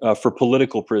 Red for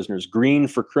political prisoners. Green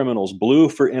for criminals. Blue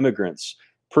for immigrants.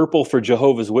 Purple for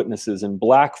Jehovah's Witnesses. And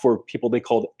black for people they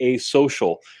called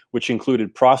asocial, which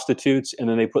included prostitutes. And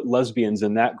then they put lesbians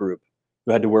in that group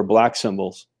who had to wear black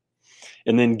symbols.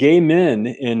 And then gay men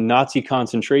in Nazi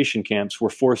concentration camps were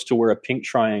forced to wear a pink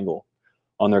triangle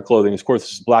on their clothing. Of course,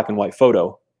 this is a black and white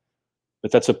photo,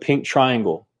 but that's a pink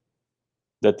triangle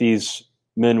that these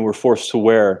men were forced to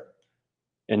wear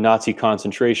in Nazi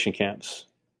concentration camps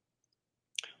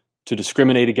to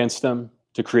discriminate against them,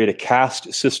 to create a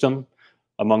caste system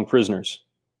among prisoners.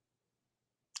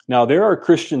 Now, there are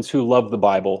Christians who love the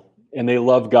Bible, and they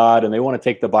love God, and they want to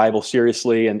take the Bible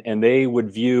seriously, and they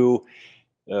would view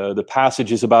the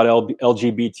passages about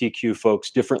LGBTQ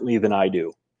folks differently than I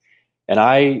do. And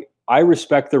I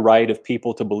respect the right of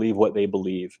people to believe what they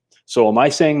believe. So am I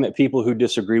saying that people who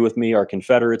disagree with me are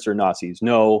Confederates or Nazis?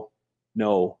 No,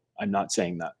 I'm not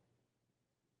saying that.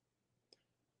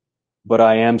 But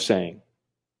I am saying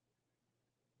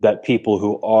that people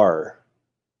who are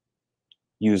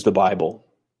use the Bible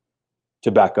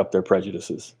to back up their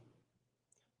prejudices,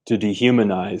 to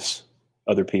dehumanize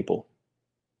other people.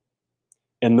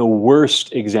 And the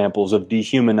worst examples of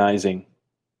dehumanizing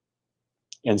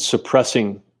and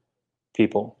suppressing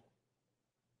people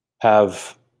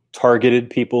have targeted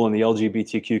people in the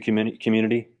LGBTQ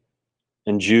community,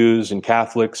 and Jews and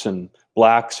Catholics and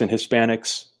blacks and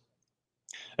Hispanics.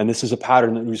 And this is a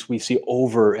pattern that we see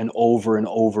over and over and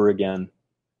over again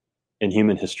in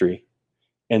human history.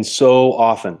 And so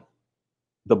often,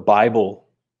 the Bible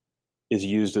is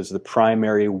used as the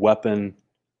primary weapon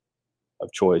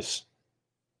of choice.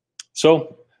 So,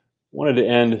 I wanted to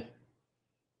end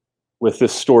with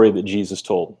this story that Jesus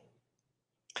told.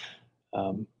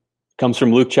 Comes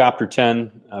from Luke chapter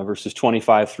 10, verses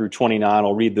 25 through 29.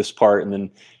 I'll read this part and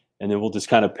then we'll just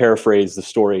kind of paraphrase the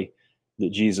story that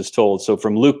Jesus told. So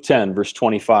from Luke 10, verse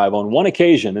 25, on one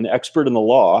occasion, an expert in the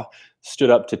law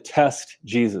stood up to test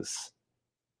Jesus.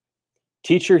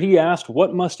 Teacher, he asked,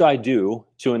 what must I do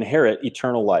to inherit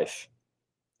eternal life?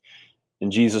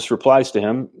 And Jesus replies to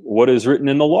him, what is written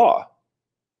in the law?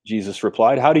 Jesus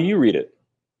replied, how do you read it?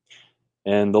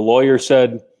 And the lawyer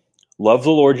said, love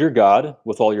the Lord your God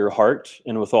with all your heart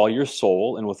and with all your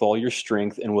soul and with all your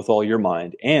strength and with all your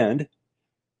mind, and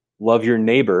love your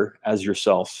neighbor as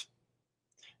yourself.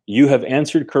 "You have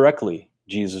answered correctly,"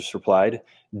 Jesus replied.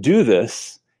 "Do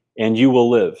this, and you will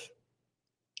live."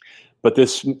 But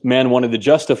this man wanted to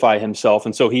justify himself,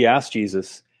 and so he asked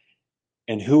Jesus,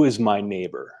 "And who is my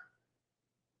neighbor?"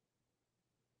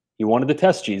 He wanted to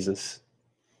test Jesus.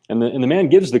 And the man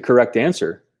gives the correct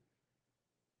answer.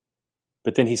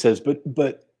 But then he says,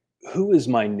 but who is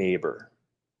my neighbor?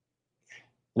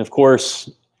 And of course,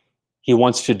 he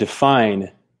wants to define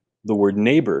the word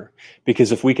neighbor,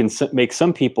 because if we can make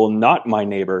some people not my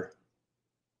neighbor,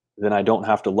 then I don't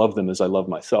have to love them as I love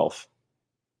myself.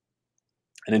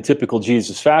 And in typical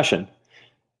Jesus fashion,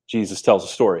 Jesus tells a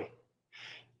story.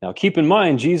 Now, keep in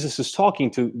mind, Jesus is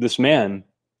talking to this man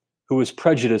who is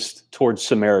prejudiced towards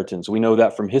Samaritans. We know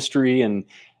that from history, and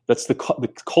that's the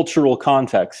cultural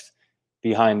context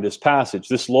behind this passage.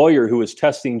 This lawyer who is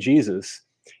testing Jesus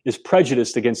is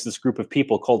prejudiced against this group of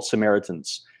people called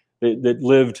Samaritans that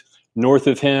lived north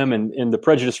of him, and the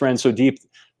prejudice ran so deep.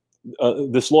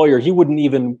 This lawyer, he wouldn't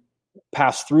even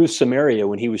pass through Samaria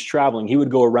when he was traveling. He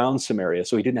would go around Samaria,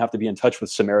 so he didn't have to be in touch with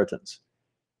Samaritans.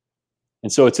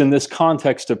 And so it's in this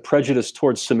context of prejudice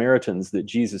towards Samaritans that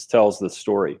Jesus tells this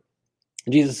story.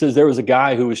 Jesus says there was a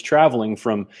guy who was traveling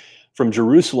from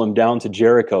Jerusalem down to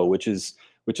Jericho, which is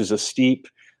a steep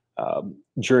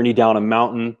journey down a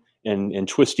mountain and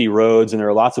twisty roads, and there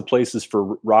are lots of places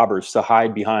for robbers to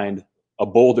hide behind a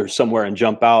boulder somewhere and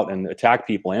jump out and attack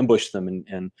people, ambush them,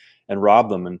 and rob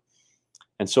them.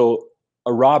 And so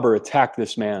a robber attacked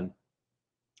this man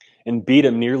and beat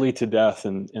him nearly to death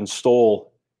and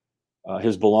stole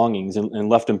his belongings and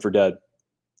left him for dead.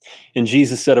 And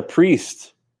Jesus said a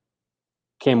priest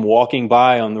came walking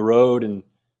by on the road, and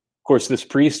of course this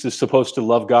priest is supposed to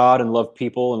love God and love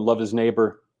people and love his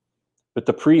neighbor. But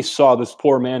the priest saw this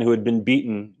poor man who had been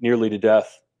beaten nearly to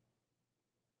death,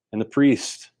 and the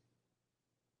priest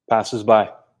passes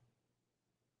by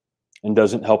and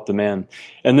doesn't help the man.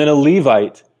 And then a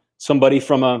Levite, somebody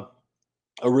from a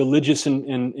religious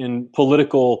and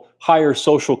political higher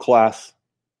social class,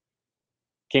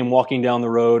 came walking down the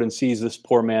road and sees this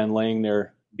poor man laying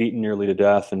there beaten nearly to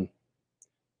death, and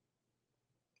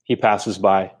he passes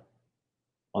by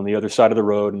on the other side of the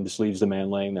road and just leaves the man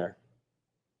laying there.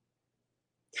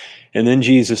 And then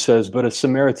Jesus says, but a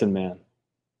Samaritan man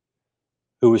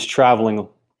who was traveling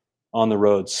on the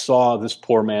road saw this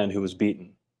poor man who was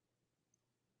beaten.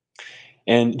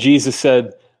 And Jesus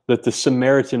said that the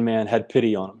Samaritan man had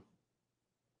pity on him.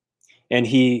 And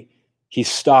he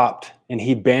stopped and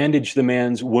he bandaged the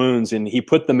man's wounds, and he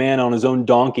put the man on his own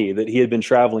donkey that he had been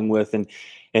traveling with, and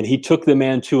he took the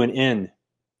man to an inn,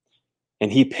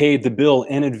 and he paid the bill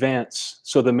in advance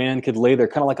so the man could lay there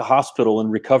kind of like a hospital and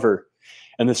recover.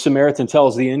 And the Samaritan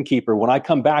tells the innkeeper, when I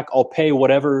come back, I'll pay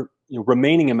whatever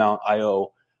remaining amount I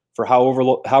owe for however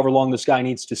long this guy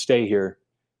needs to stay here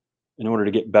in order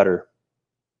to get better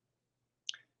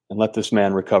and let this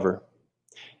man recover.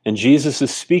 And Jesus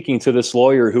is speaking to this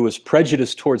lawyer who was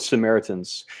prejudiced towards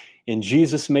Samaritans. And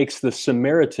Jesus makes the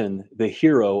Samaritan the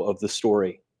hero of the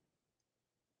story.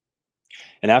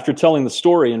 And after telling the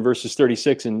story in verses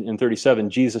 36 and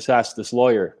 37, Jesus asked this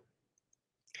lawyer,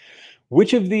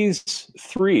 which of these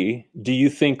three do you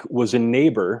think was a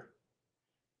neighbor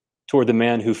toward the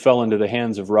man who fell into the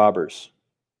hands of robbers?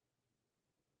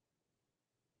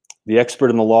 The expert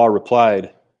in the law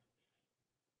replied,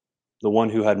 the one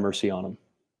who had mercy on him.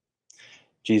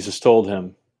 Jesus told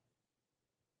him,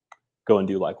 go and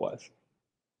do likewise.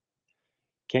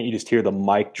 Can't you just hear the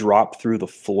mic drop through the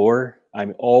floor?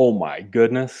 Oh my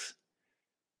goodness.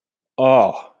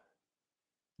 Oh,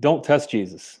 don't test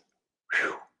Jesus.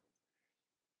 Whew.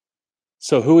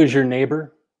 So who is your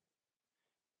neighbor?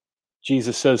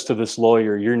 Jesus says to this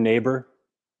lawyer, your neighbor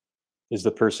is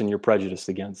the person you're prejudiced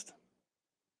against.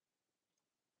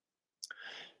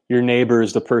 Your neighbor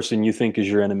is the person you think is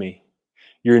your enemy.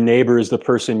 Your neighbor is the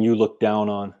person you look down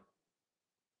on.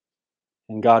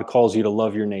 And God calls you to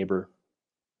love your neighbor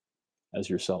as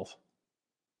yourself.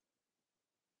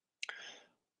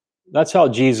 That's how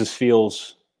Jesus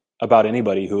feels about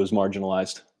anybody who is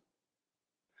marginalized.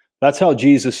 That's how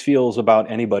Jesus feels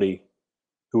about anybody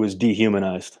who is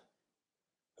dehumanized,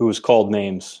 who is called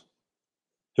names,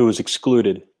 who is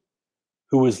excluded,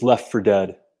 who is left for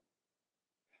dead.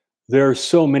 There are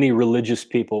so many religious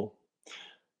people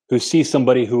who see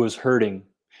somebody who is hurting,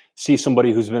 see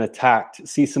somebody who's been attacked,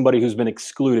 see somebody who's been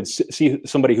excluded, see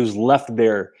somebody who's left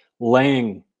there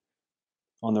laying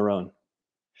on their own,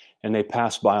 and they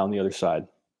pass by on the other side.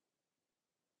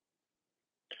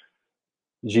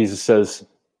 Jesus says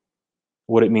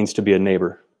what it means to be a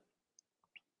neighbor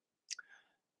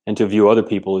and to view other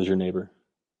people as your neighbor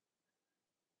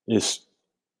is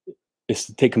is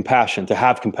to take compassion, to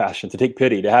have compassion, to take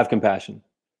pity, to have compassion,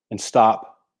 and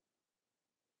stop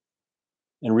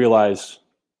and realize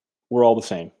we're all the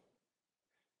same.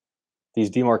 These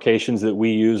demarcations that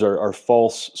we use are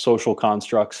false social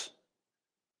constructs.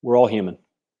 We're all human.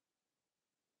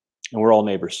 And we're all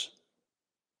neighbors.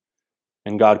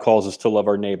 And God calls us to love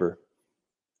our neighbor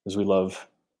as we love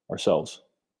ourselves.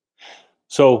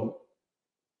 So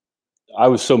I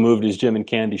was so moved as Jim and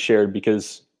Kandy shared,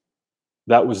 because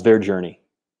that was their journey.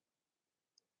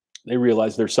 They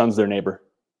realized their son's their neighbor.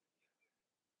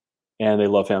 And they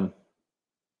love him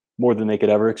more than they could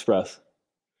ever express.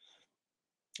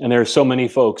 And there are so many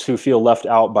folks who feel left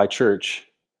out by church,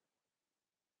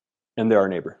 and they're our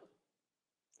neighbor,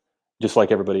 just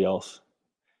like everybody else.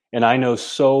 And I know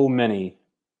so many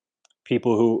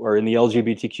people who are in the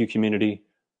LGBTQ community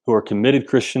who are committed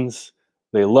Christians.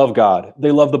 They love God.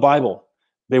 They love the Bible.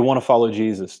 They want to follow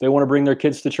Jesus. They want to bring their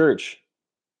kids to church.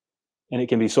 And it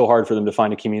can be so hard for them to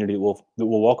find a community that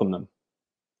will welcome them.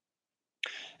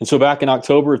 And so back in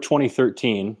October of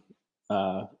 2013,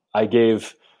 I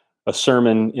gave a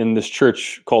sermon in this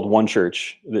church called One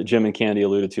Church that Jim and Kandy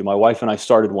alluded to. My wife and I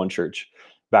started One Church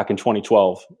back in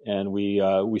 2012, and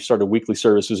we started weekly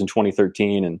services in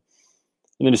 2013, and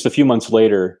then just a few months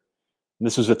later,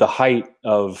 this was at the height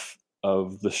of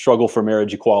the struggle for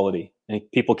marriage equality, and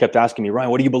people kept asking me, Ryan,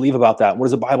 what do you believe about that? What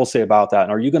does the Bible say about that?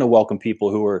 And are you going to welcome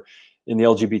people who are in the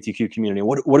LGBTQ community?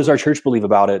 What does our church believe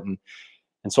about it? And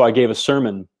so I gave a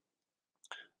sermon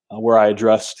where I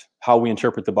addressed how we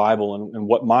interpret the Bible and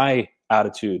what my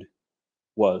attitude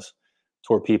was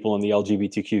toward people in the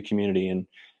LGBTQ community.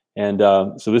 And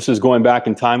so this is going back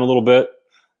in time a little bit,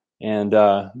 and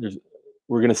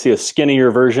we're going to see a skinnier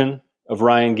version of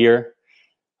Ryan Gear.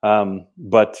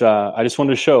 But I just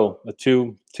wanted to show a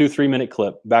 2-3 minute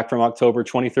clip back from October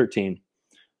 2013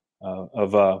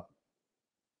 of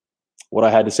what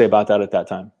I had to say about that at that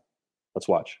time. Let's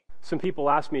watch. Some people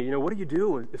ask me, what do you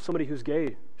do if somebody who's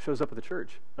gay shows up at the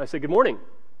church? And I say, good morning.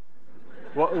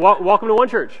 Welcome to One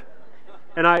Church.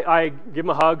 And I give them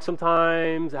a hug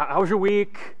sometimes. How was your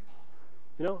week?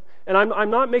 And I'm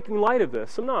not making light of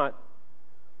this. I'm not.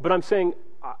 But I'm saying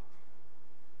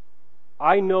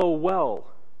I know well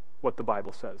what the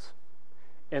Bible says.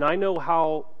 And I know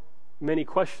how many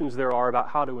questions there are about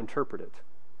how to interpret it.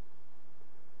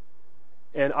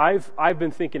 And I've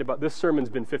been thinking about this. Sermon's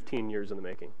been 15 years in the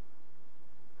making.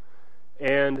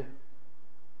 And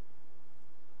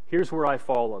here's where I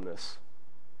fall on this.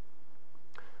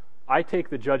 I take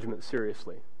the judgment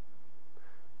seriously.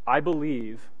 I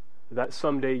believe that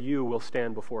someday you will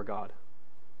stand before God.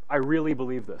 I really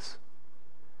believe this.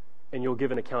 And you'll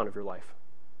give an account of your life.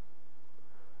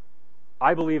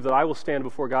 I believe that I will stand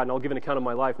before God and I'll give an account of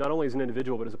my life, not only as an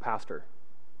individual, but as a pastor.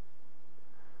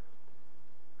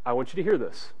 I want you to hear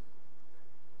this.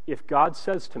 If God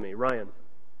says to me, Ryan,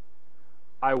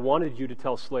 I wanted you to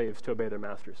tell slaves to obey their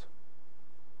masters.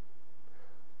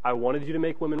 I wanted you to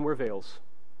make women wear veils.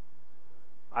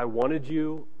 I wanted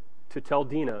you to tell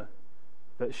Dina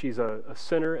that she's a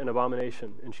sinner and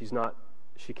abomination and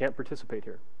she can't participate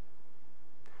here.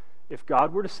 If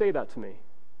God were to say that to me,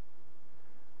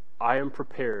 I am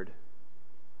prepared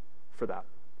for that.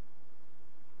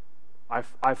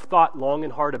 I've thought long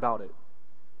and hard about it.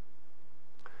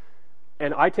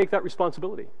 And I take that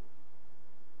responsibility.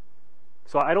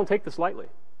 So I don't take this lightly.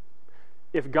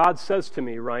 If God says to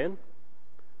me, Ryan,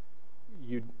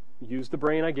 you used the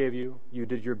brain I gave you, you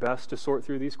did your best to sort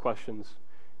through these questions,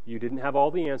 you didn't have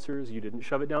all the answers, you didn't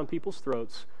shove it down people's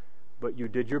throats, but you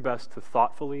did your best to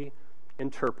thoughtfully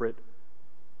interpret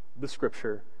the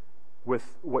Scripture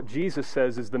with what Jesus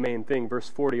says is the main thing. Verse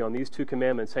 40, on these two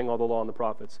commandments hang all the law and the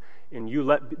prophets. And you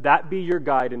let that be your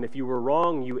guide, and if you were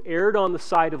wrong, you erred on the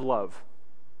side of love.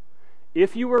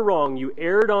 If you were wrong, you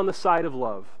erred on the side of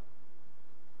love.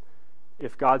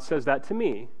 If God says that to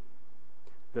me,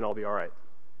 then I'll be all right.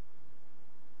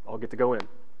 I'll get to go in.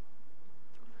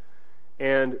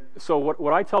 And so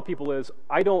what I tell people is,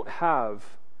 I don't have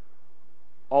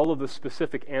all of the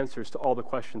specific answers to all the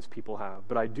questions people have,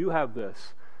 but I do have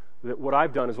this, that what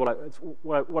I've done is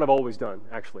what I've always done,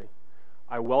 actually.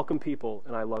 I welcome people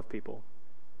and I love people.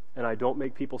 And I don't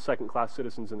make people second-class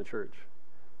citizens in the church.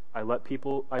 I love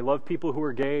people who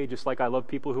are gay just like I love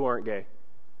people who aren't gay.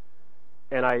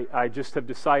 And I just have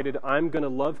decided I'm going to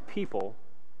love people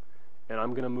and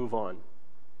I'm going to move on.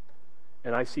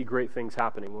 And I see great things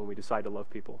happening when we decide to love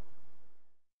people.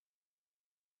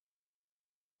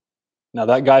 Now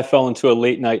that guy fell into a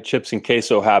late night chips and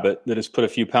queso habit that has put a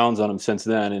few pounds on him since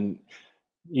then. And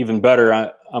even better,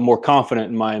 I'm more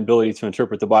confident in my ability to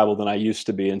interpret the Bible than I used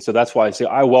to be. And so that's why I say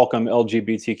I welcome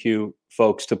LGBTQ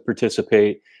folks to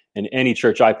participate in any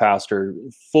church I pastor,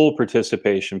 full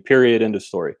participation, period, end of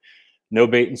story. No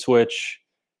bait and switch.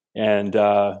 And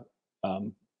I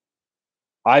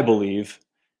believe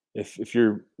if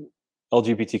you're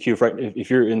LGBTQ, right, if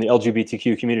you're in the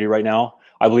LGBTQ community right now,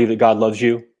 I believe that God loves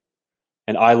you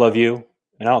and I love you,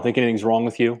 and I don't think anything's wrong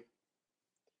with you,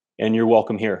 and you're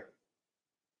welcome here.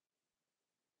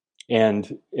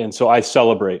 And so I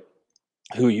celebrate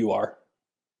who you are,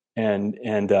 and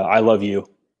I love you,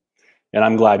 and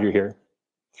I'm glad you're here.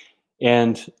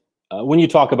 And when you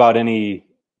talk about any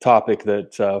topic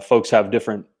that folks have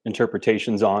different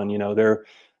interpretations on,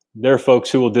 there are folks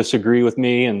who will disagree with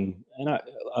me, and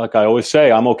like I always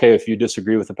say, I'm okay if you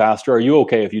disagree with the pastor. Are you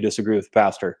okay if you disagree with the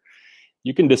pastor?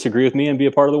 You can disagree with me and be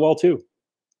a part of the well too.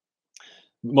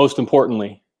 Most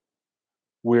importantly,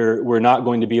 we're not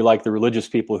going to be like the religious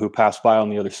people who pass by on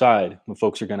the other side when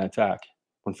folks are going to attack.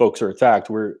 When folks are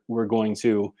attacked, we're going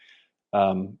to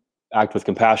act with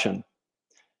compassion,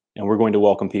 and we're going to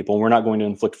welcome people. And we're not going to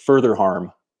inflict further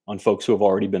harm on folks who have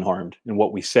already been harmed in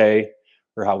what we say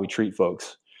or how we treat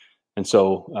folks. And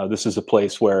so this is a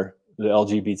place where the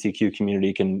LGBTQ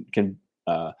community can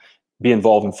be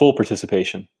involved in full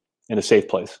participation in a safe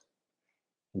place.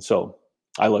 And so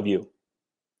I love you.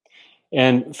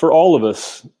 And for all of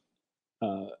us,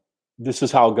 this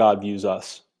is how God views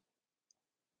us.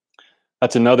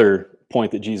 That's another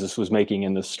point that Jesus was making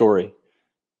in this story,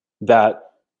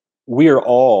 that we are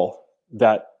all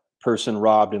that person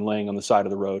robbed and laying on the side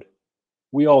of the road.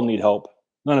 We all need help.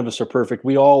 None of us are perfect.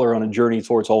 We all are on a journey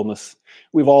towards wholeness.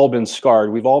 We've all been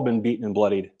scarred. We've all been beaten and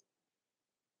bloodied.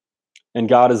 And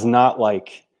God is not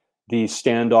like these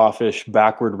standoffish,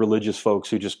 backward religious folks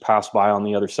who just pass by on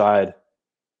the other side.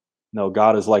 No,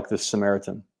 God is like this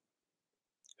Samaritan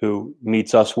who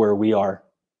meets us where we are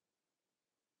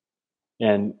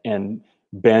and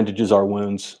bandages our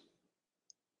wounds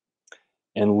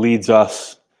and leads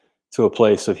us to a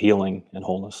place of healing and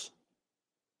wholeness.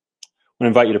 I'm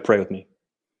going to invite you to pray with me.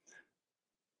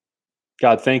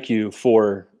 God, thank you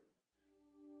for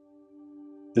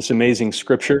this amazing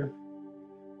scripture,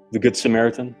 the Good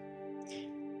Samaritan.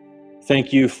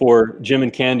 Thank you for Jim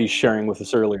and Kandy sharing with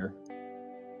us earlier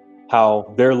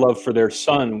how their love for their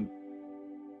son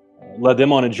led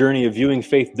them on a journey of viewing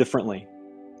faith differently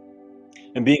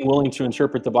and being willing to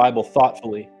interpret the Bible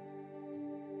thoughtfully.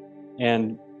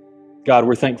 And God,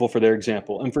 we're thankful for their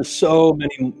example and for so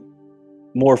many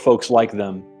more folks like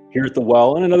them here at the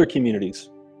Well and in other communities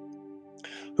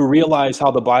who realize how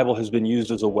the Bible has been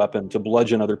used as a weapon to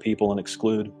bludgeon other people and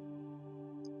exclude.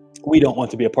 We don't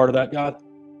want to be a part of that, God.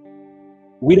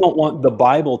 We don't want the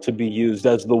Bible to be used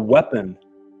as the weapon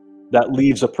that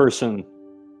leaves a person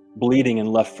bleeding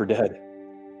and left for dead.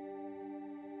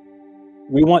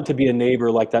 We want to be a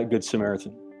neighbor like that Good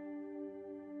Samaritan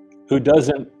who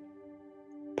doesn't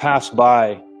pass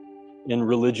by in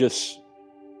religious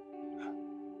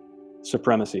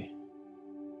supremacy,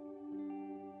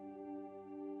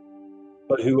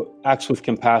 but who acts with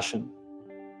compassion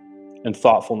and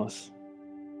thoughtfulness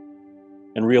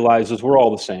and realizes we're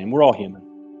all the same, we're all human.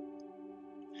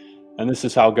 And this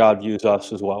is how God views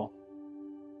us as well.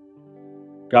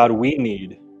 God, we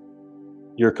need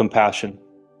your compassion,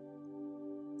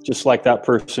 just like that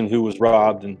person who was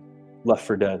robbed and left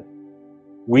for dead.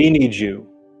 We need you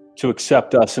to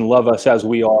accept us and love us as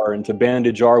we are, and to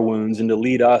bandage our wounds and to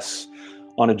lead us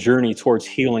on a journey towards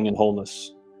healing and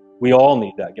wholeness. We all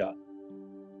need that, God.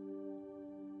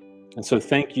 And so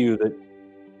thank you that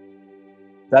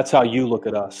that's how you look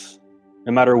at us.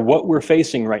 No matter what we're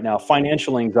facing right now,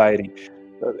 financial anxiety,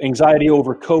 anxiety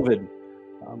over COVID,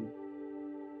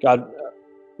 God,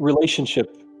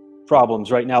 relationship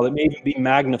problems right now that may even be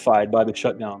magnified by the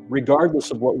shutdown, regardless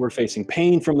of what we're facing,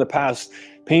 pain from the past,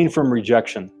 pain from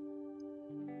rejection.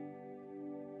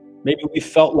 Maybe we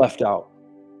felt left out.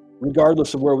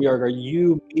 Regardless of where we are, God,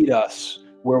 you meet us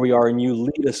where we are and you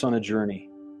lead us on a journey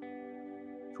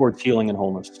towards healing and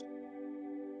wholeness.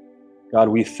 God,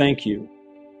 we thank you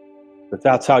that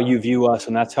that's how you view us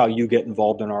and that's how you get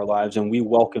involved in our lives, and we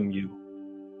welcome you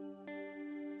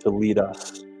to lead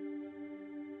us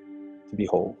to be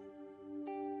whole.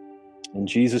 In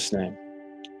Jesus' name,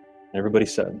 everybody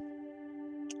said,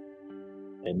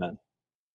 amen.